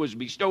grace, which was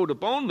bestowed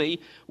upon me,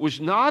 was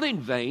not in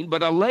vain,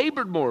 but I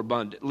labored more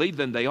abundantly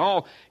than they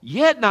all.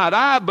 Yet not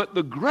I, but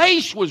the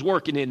grace was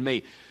working in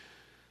me.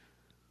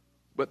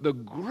 But the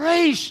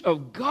grace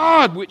of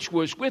God which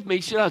was with me,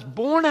 He said, I was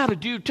born out of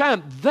due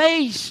time.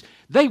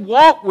 They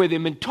walked with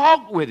Him and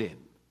talked with Him.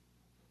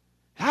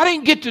 I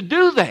didn't get to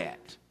do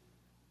that.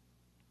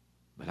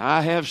 But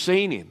I have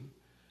seen Him.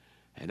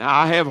 And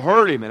I have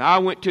heard Him. And I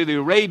went to the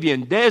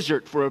Arabian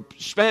desert for a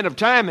span of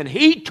time, and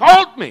He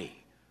taught me.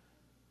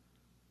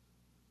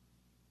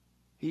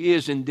 He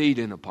is indeed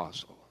an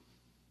apostle.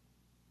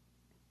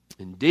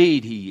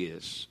 Indeed, He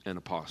is an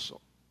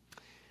apostle.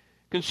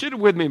 Consider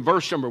with me in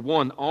verse number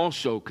 1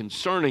 also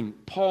concerning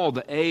Paul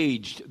the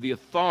aged, the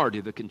authority,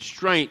 the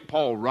constraint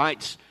Paul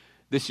writes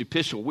this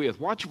epistle with.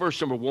 Watch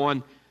verse number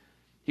 1.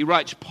 He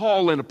writes,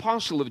 Paul, an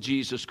apostle of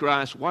Jesus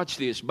Christ, watch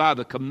this, by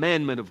the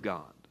commandment of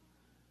God,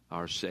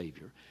 our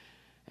Savior,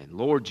 and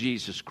Lord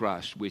Jesus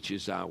Christ, which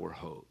is our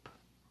hope.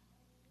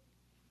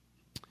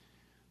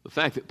 The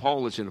fact that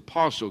Paul is an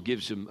apostle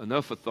gives him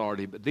enough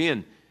authority, but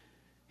then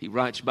he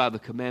writes by the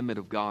commandment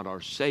of God our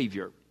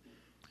Savior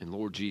and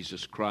Lord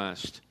Jesus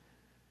Christ,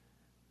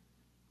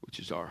 which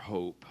is our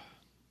hope.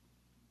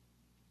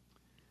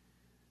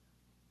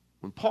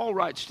 When Paul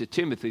writes to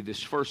Timothy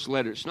this first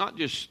letter,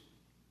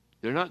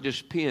 they're not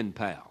just pen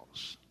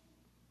pals.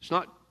 It's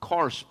not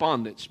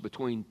correspondence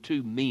between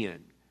two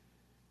men.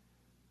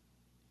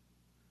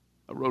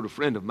 I wrote a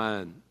friend of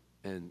mine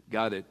and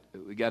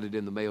we got it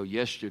in the mail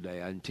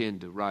yesterday. I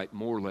intend to write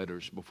more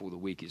letters before the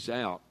week is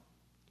out.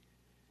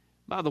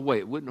 By the way,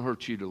 it wouldn't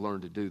hurt you to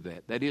learn to do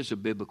that. That is a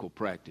biblical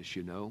practice,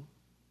 you know.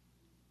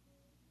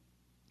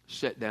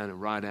 Sit down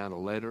and write out a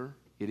letter.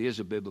 It is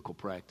a biblical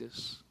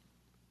practice.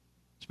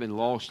 It's been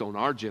lost on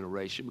our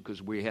generation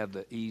because we have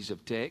the ease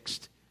of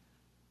text,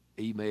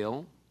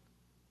 email,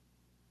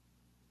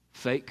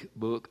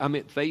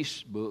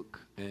 Facebook,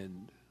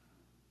 and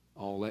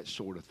all that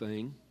sort of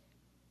thing.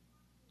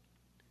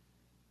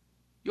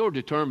 You're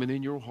determined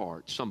in your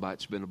heart,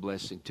 somebody's been a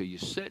blessing to you.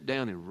 Sit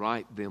down and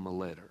write them a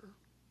letter.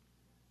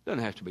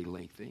 Doesn't have to be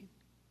lengthy.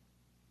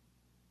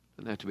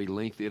 Doesn't have to be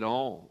lengthy at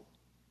all.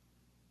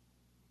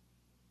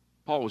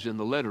 Paul was in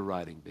the letter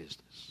writing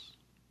business.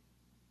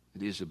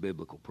 It is a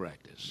biblical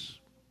practice.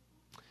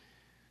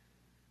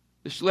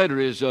 This letter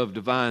is of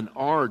divine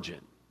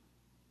origin.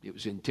 It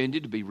was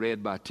intended to be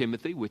read by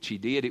Timothy, which he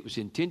did. It was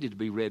intended to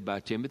be read by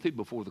Timothy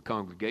before the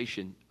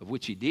congregation, of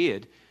which he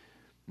did.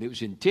 And it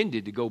was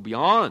intended to go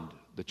beyond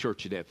the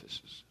church at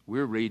Ephesus.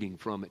 We're reading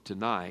from it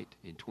tonight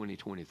in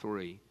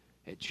 2023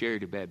 at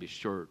Charity Baptist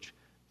Church,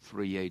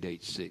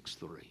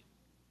 38863.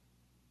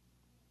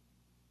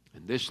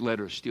 And this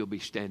letter will still be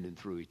standing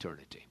through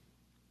eternity.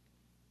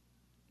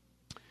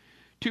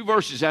 Two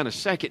verses out of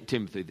 2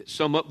 Timothy that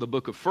sum up the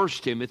book of 1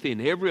 Timothy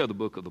and every other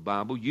book of the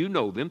Bible. You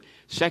know them.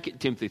 2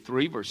 Timothy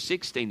 3, verse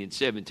 16 and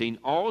 17.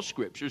 All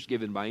scriptures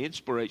given by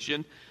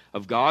inspiration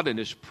of God and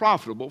is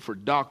profitable for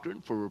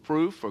doctrine, for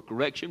reproof, for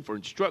correction, for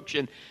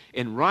instruction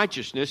in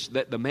righteousness,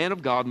 that the man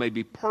of God may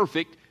be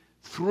perfect,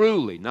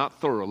 throughly,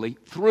 not thoroughly,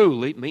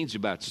 throughly means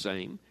about the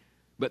same,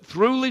 but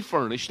throughly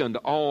furnished unto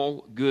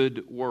all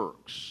good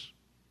works.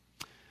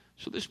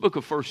 So this book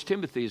of 1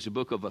 Timothy is a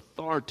book of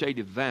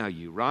authoritative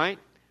value, right?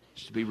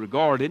 It's to be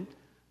regarded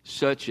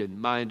such in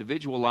my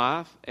individual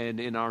life and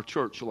in our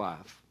church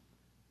life.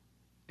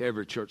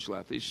 Every church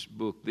life.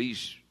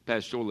 These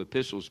pastoral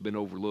epistles have been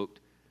overlooked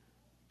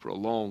for a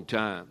long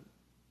time.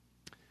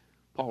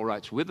 Paul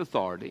writes with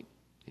authority.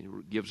 He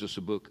gives us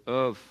a book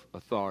of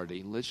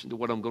authority. And listen to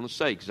what I'm going to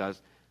say, because I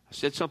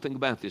said something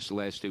about this the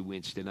last two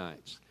Wednesday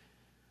nights.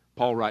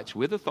 Paul writes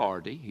with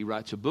authority. He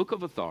writes a book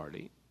of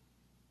authority.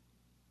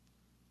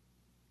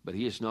 But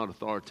he is not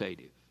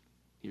authoritative.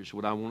 Here's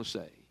what I want to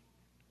say.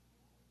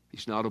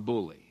 He's not a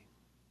bully.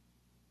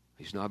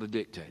 He's not a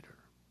dictator.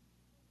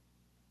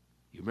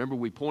 You remember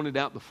we pointed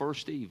out the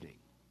first evening,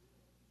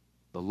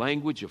 the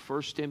language of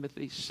 1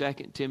 Timothy, 2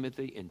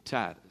 Timothy, and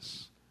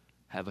Titus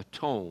have a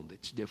tone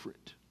that's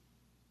different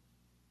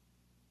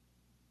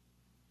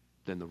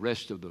than the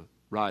rest of the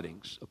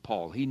writings of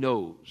Paul. He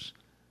knows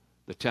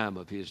the time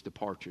of his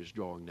departure is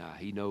drawing nigh.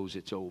 He knows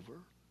it's over.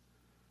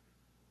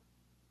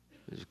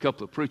 There's a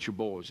couple of preacher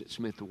boys that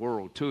meant the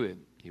world to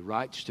him. He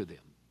writes to them,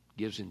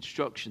 gives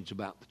instructions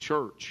about the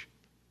church.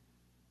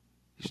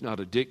 He's not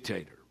a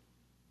dictator.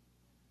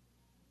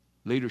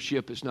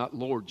 Leadership is not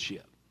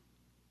lordship.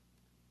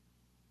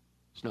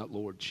 It's not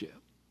lordship.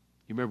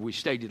 You remember we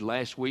stated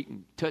last week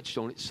and touched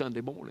on it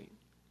Sunday morning.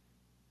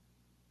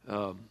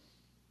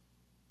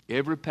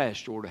 Every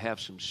pastor ought to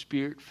have some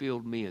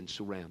spirit-filled men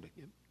surrounding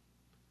him.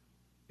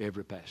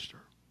 Every pastor.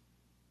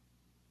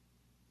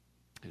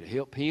 It'll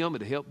help him,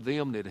 it'll help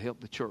them, and it'll help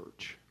the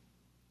church.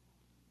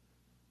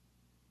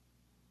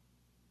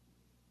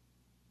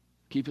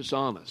 Keep us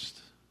honest.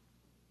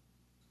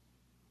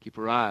 Keep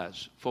our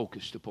eyes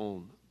focused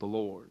upon the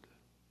Lord.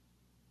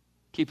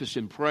 Keep us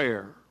in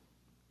prayer.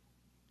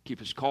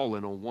 Keep us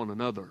calling on one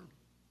another.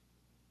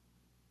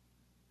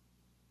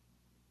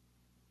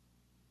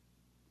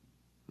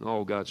 And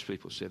all God's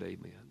people said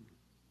amen.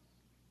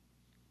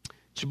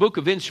 It's a book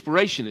of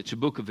inspiration. It's a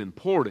book of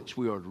importance.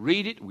 We are to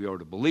read it. We are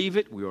to believe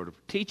it. We are to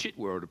teach it.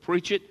 We are to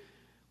preach it.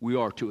 We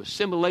are to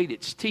assimilate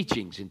its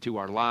teachings into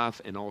our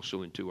life and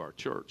also into our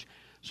church.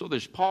 So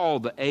there's Paul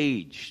the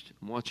aged.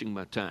 I'm watching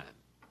my time.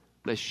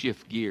 Let's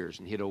shift gears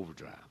and hit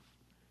overdrive.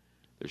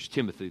 There's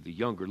Timothy the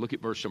younger. Look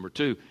at verse number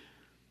 2.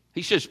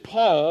 He says,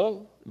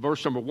 Paul,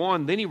 verse number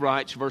 1, then he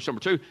writes, verse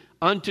number 2,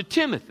 unto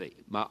Timothy,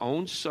 my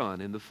own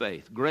son in the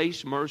faith,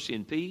 grace, mercy,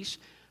 and peace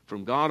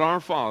from God our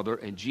Father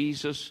and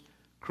Jesus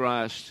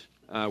Christ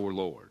our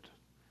Lord.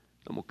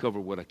 I'm going to cover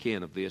what I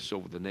can of this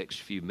over the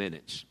next few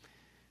minutes.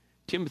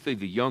 Timothy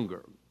the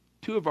younger.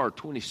 2 of our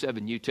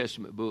 27 New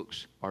Testament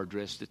books are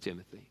addressed to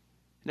Timothy.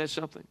 Isn't that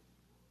something?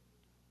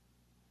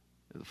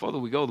 And the further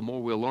we go, the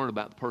more we'll learn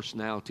about the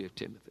personality of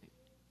Timothy.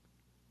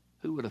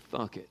 Who would have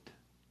thunk it?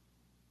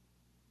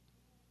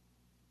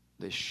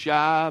 This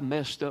shy,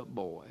 messed up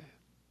boy,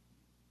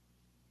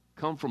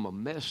 come from a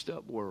messed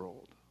up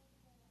world.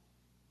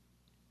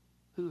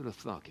 Who would have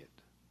thunk it?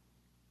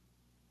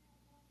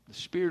 the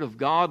Spirit of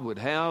God would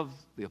have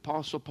the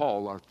Apostle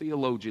Paul, our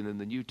theologian in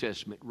the New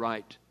Testament,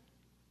 write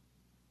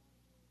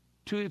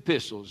 2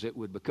 epistles that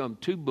would become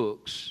 2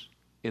 books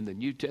in the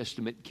New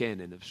Testament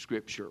canon of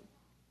Scripture.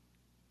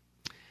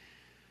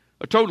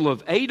 A total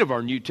of 8 of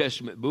our New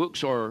Testament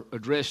books are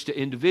addressed to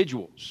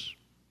individuals.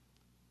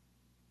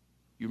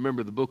 You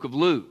remember the book of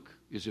Luke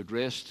is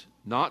addressed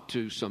not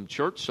to some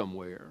church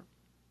somewhere,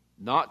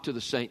 not to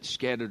the saints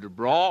scattered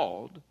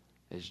abroad,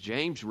 as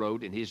James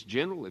wrote in his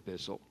general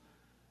epistle,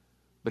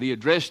 but he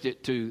addressed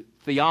it to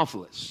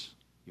Theophilus.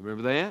 You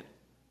remember that?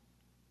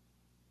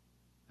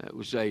 That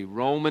was a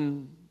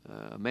Roman,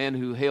 a man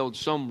who held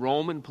some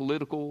Roman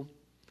political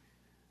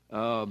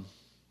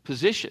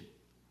position.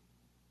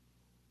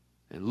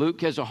 And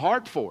Luke has a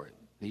heart for it.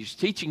 He's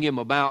teaching him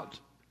about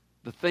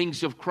the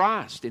things of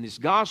Christ and his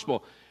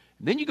gospel.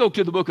 And then you go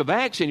to the book of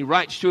Acts and he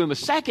writes to him a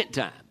second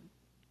time.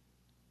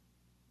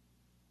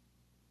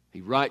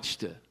 He writes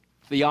to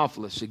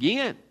Theophilus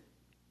again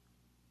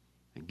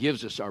and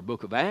gives us our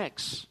book of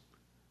Acts.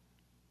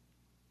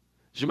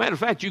 As a matter of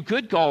fact, you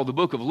could call the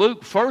book of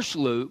Luke First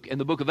Luke and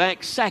the book of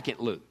Acts Second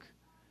Luke.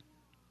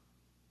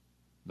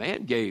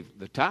 Man gave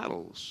the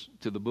titles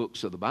to the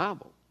books of the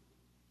Bible.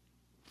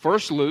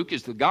 First Luke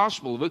is the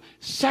Gospel of Luke.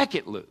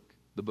 Second Luke,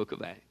 the book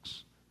of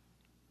Acts.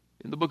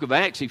 In the book of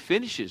Acts, he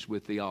finishes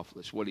with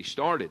Theophilus what he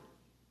started.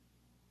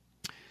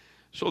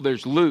 So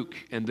there's Luke,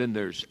 and then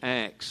there's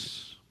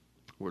Acts,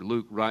 where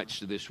Luke writes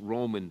to this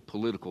Roman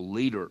political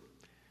leader.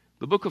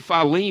 The book of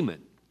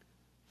Philemon.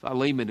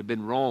 Philemon had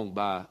been wronged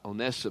by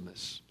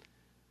Onesimus.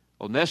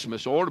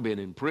 Onesimus ought to have been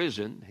in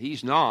prison.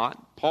 He's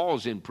not.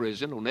 Paul's in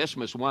prison.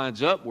 Onesimus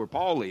winds up where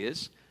Paul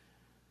is.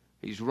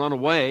 He's run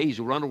away. He's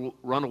a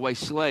runaway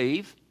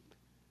slave.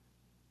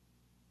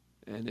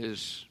 And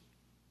as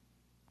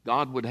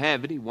God would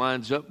have it, he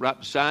winds up right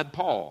beside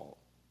Paul.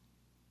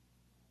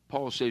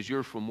 Paul says,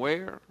 "You're from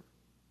where?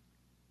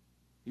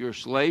 You're a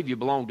slave. You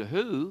belong to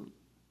who?"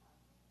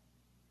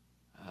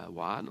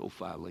 "Well, I know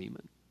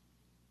Philemon."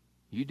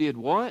 "You did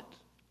what?"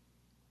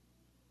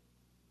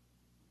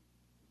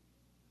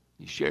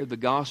 He shared the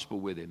gospel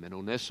with him, and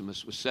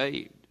Onesimus was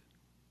saved.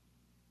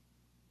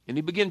 And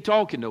he began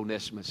talking to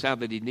Onesimus how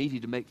that he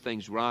needed to make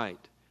things right.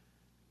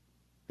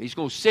 He's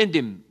going to send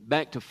him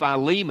back to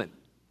Philemon.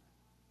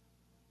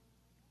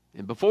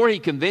 And before he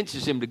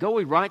convinces him to go,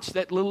 he writes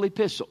that little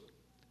epistle.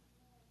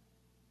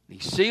 He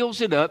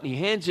seals it up and he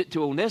hands it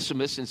to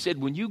Onesimus and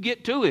said, "When you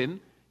get to him,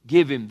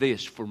 give him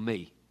this for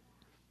me."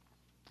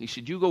 He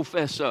said, "You go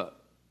fess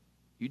up.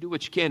 You do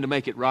what you can to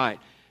make it right."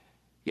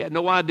 He had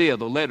no idea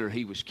the letter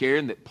he was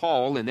carrying that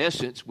Paul, in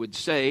essence, would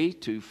say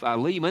to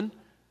Philemon,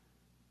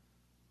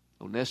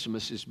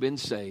 "Onesimus has been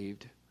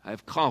saved. I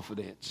have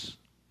confidence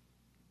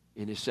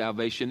in his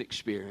salvation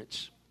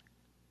experience.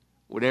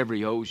 Whatever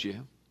he owes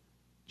you,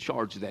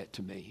 charge that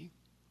to me.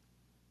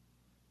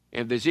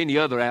 And if there's any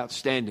other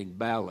outstanding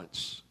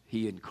balance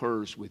he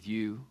incurs with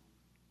you,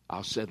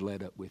 I'll settle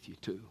that up with you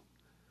too."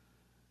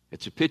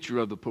 It's a picture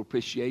of the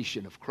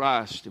propitiation of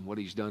Christ and what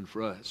he's done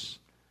for us.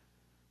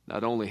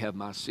 Not only have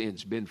my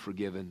sins been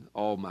forgiven,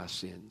 all my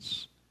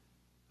sins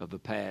of the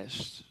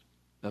past,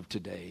 of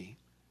today,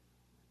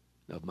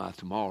 of my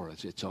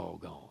tomorrows, it's all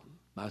gone.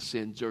 My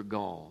sins are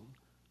gone.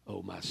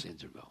 Oh, my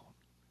sins are gone.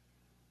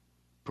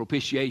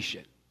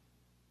 Propitiation.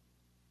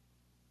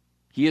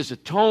 He has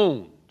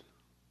atoned.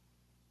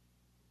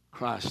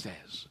 Christ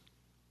has.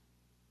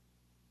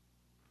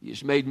 He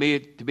has made me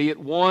to be at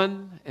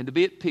one and to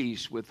be at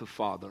peace with the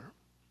Father.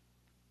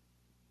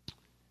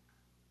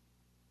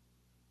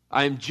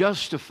 I am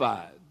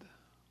justified,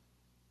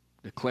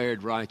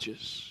 declared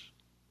righteous.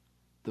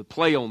 The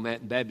play on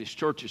that in Baptist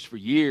churches for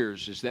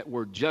years is that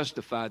word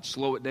justified.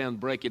 Slow it down,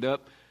 break it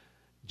up.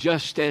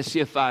 Just as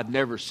if I'd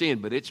never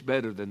sinned, but it's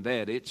better than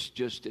that. It's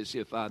just as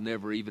if I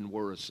never even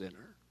were a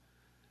sinner.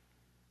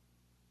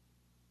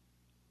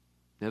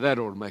 Now that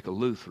ought to make a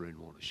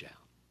Lutheran want to shout.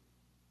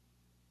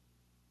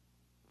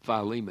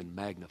 Philemon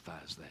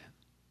magnifies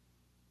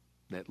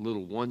that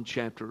little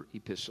 1-chapter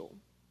epistle.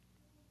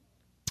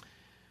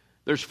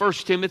 There's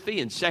 1 Timothy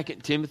and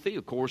 2 Timothy,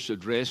 of course,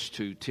 addressed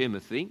to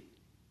Timothy.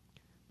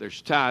 There's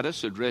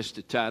Titus, addressed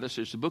to Titus.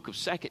 There's the book of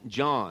 2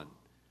 John,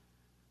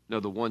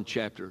 another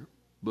 1-chapter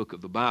book of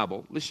the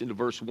Bible. Listen to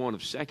verse 1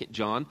 of 2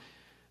 John.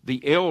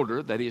 "The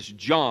elder," that is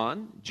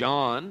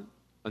John,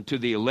 unto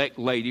the elect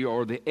lady,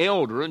 or the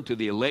elder unto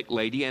the elect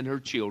lady and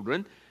her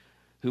children,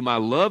 whom I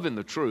love in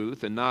the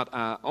truth, and not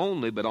I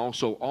only, but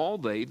also all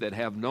they that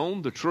have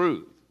known the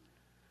truth.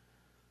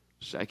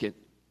 2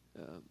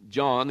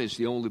 John is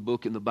the only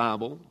book in the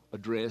Bible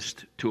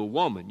addressed to a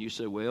woman. You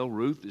say, "Well,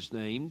 Ruth is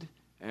named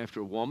after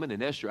a woman,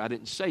 and Esther." I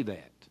didn't say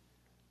that.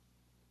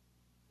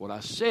 What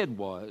I said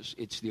was,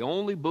 it's the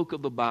only book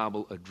of the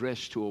Bible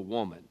addressed to a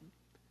woman,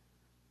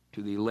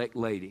 to the elect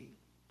lady.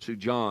 So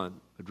John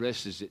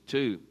addresses it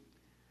too.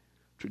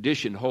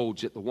 Tradition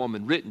holds that the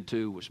woman written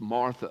to was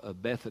Martha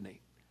of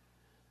Bethany.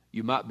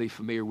 You might be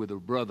familiar with her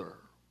brother.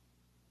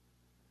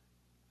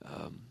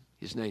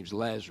 His name's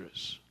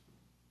Lazarus.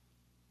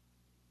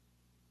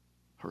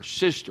 Her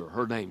sister,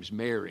 her name's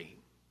Mary.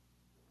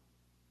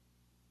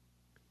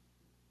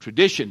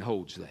 Tradition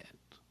holds that.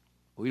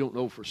 We don't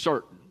know for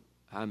certain.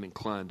 I'm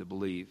inclined to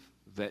believe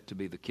that to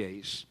be the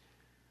case.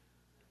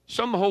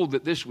 Some hold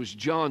that this was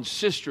John's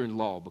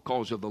sister-in-law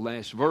because of the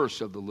last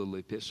verse of the little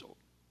epistle.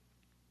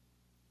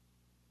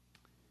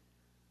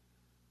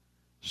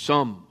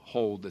 Some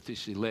hold that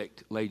this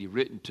elect lady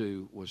written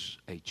to was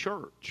a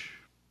church.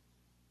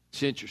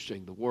 It's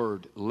interesting, the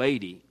word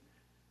lady.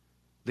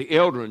 The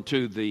elder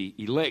unto the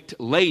elect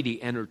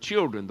lady and her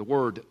children. The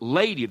word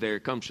lady there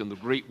comes from the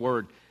Greek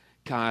word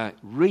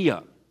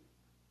Kyria.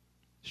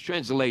 It's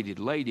translated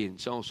lady, and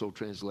it's also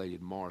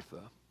translated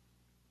Martha.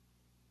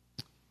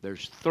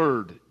 There's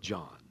 3rd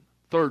John.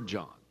 3rd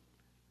John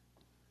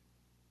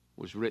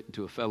was written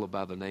to a fellow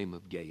by the name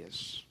of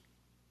Gaius.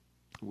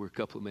 We're a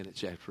couple of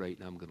minutes after 8,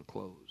 and I'm going to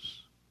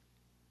close.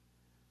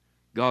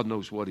 God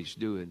knows what He's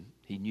doing.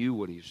 He knew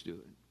what He was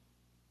doing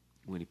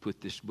when He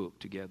put this book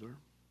together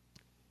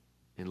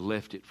and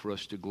left it for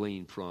us to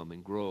glean from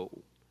and grow.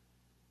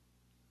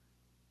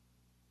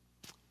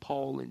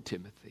 Paul and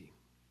Timothy,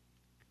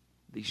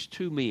 these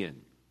two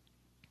men,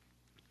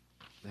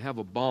 they have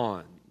a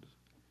bond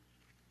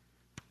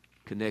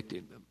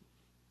connecting them.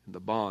 And the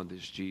bond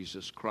is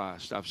Jesus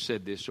Christ. I've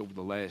said this over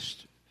the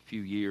last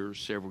few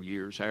years, several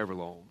years, however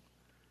long.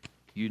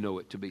 You know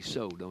it to be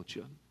so, don't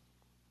you?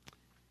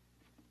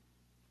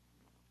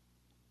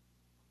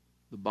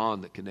 The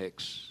bond that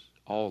connects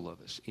all of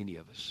us, any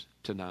of us,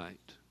 tonight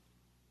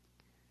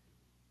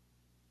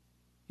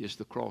is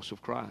the cross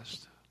of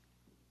Christ.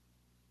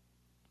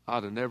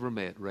 I'd have never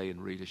met Ray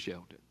and Rita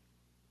Shelton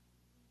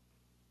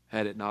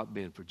had it not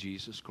been for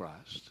Jesus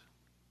Christ.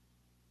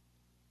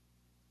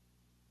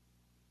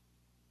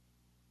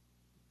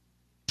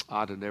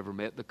 I'd have never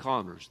met the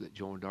Connors that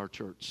joined our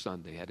church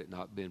Sunday had it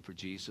not been for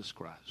Jesus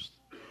Christ.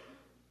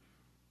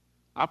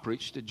 I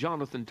preached to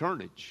Jonathan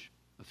Turnage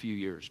a few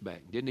years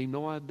back. Didn't even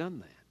know I'd done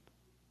that.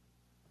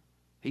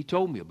 He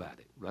told me about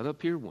it right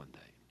up here one day.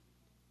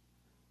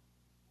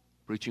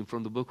 Preaching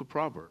from the book of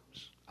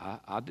Proverbs.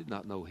 I did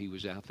not know he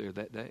was out there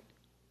that day.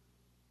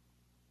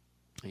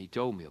 He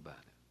told me about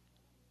it.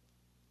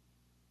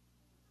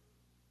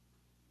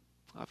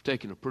 I've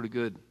taken a pretty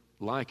good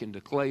liking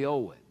to Clay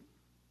Owen.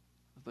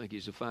 I think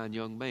he's a fine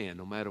young man,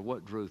 no matter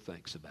what Drew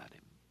thinks about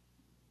him.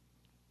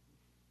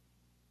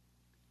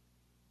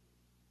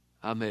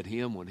 I met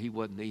him when he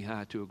wasn't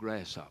knee-high to a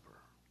grasshopper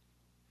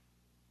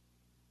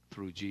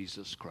through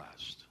Jesus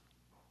Christ.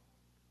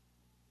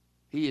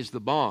 He is the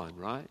bond,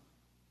 right?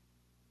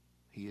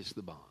 He is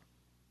the bond.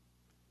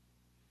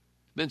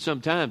 Been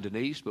some time,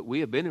 Denise, but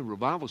we have been in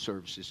revival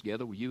services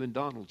together where you and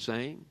Donald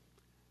sang.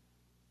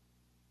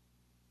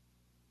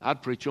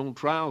 I'd preach on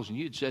trials and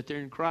you'd sit there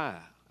and cry.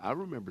 I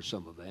remember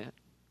some of that.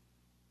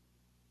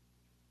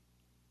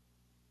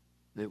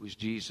 It was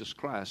Jesus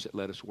Christ that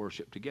let us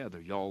worship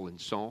together. Y'all in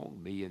song,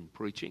 me in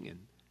preaching, and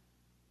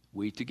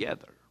we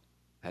together.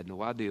 Had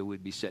no idea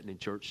we'd be sitting in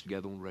church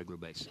together on a regular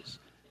basis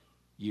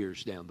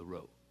years down the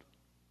road.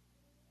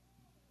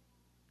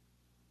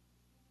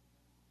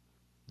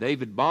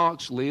 David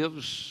Box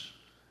lives,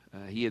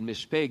 he and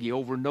Miss Peggy,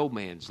 over no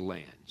man's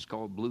land. It's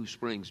called Blue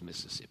Springs,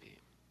 Mississippi.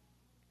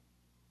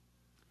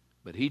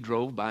 But he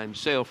drove by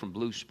himself from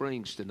Blue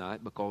Springs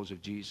tonight because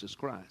of Jesus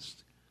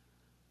Christ,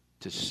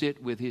 to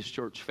sit with his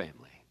church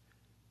family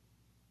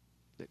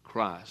that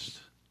Christ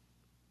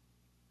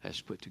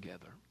has put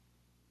together.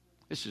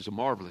 This is a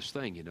marvelous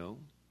thing, you know.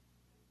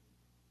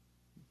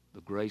 The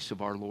grace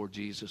of our Lord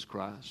Jesus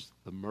Christ,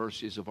 the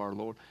mercies of our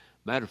Lord.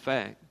 Matter of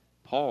fact,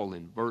 Paul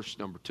in verse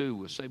number 2,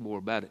 we'll say more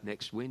about it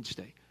next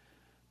Wednesday.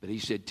 But he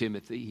said,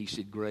 Timothy, he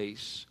said,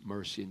 grace,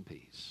 mercy, and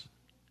peace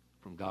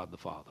from God the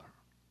Father,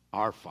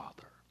 our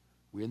Father.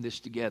 We're in this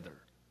together,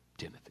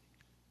 Timothy.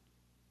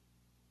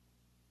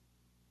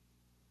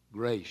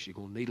 Grace, you're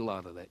going to need a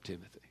lot of that,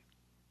 Timothy.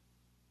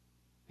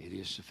 It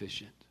is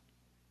sufficient.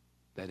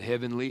 That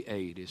heavenly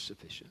aid is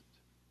sufficient.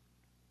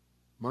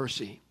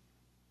 Mercy,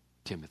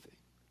 Timothy.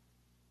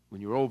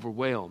 When you're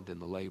overwhelmed in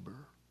the labor,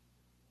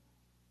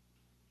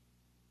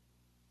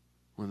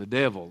 when the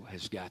devil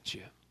has got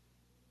you,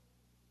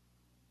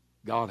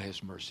 God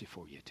has mercy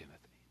for you, Timothy.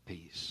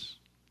 Peace.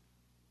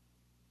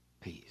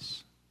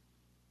 Peace.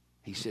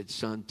 He said,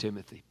 son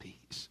Timothy,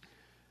 peace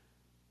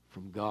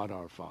from God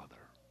our Father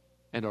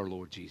and our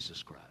Lord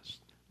Jesus Christ.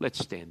 Let's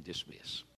stand dismissed.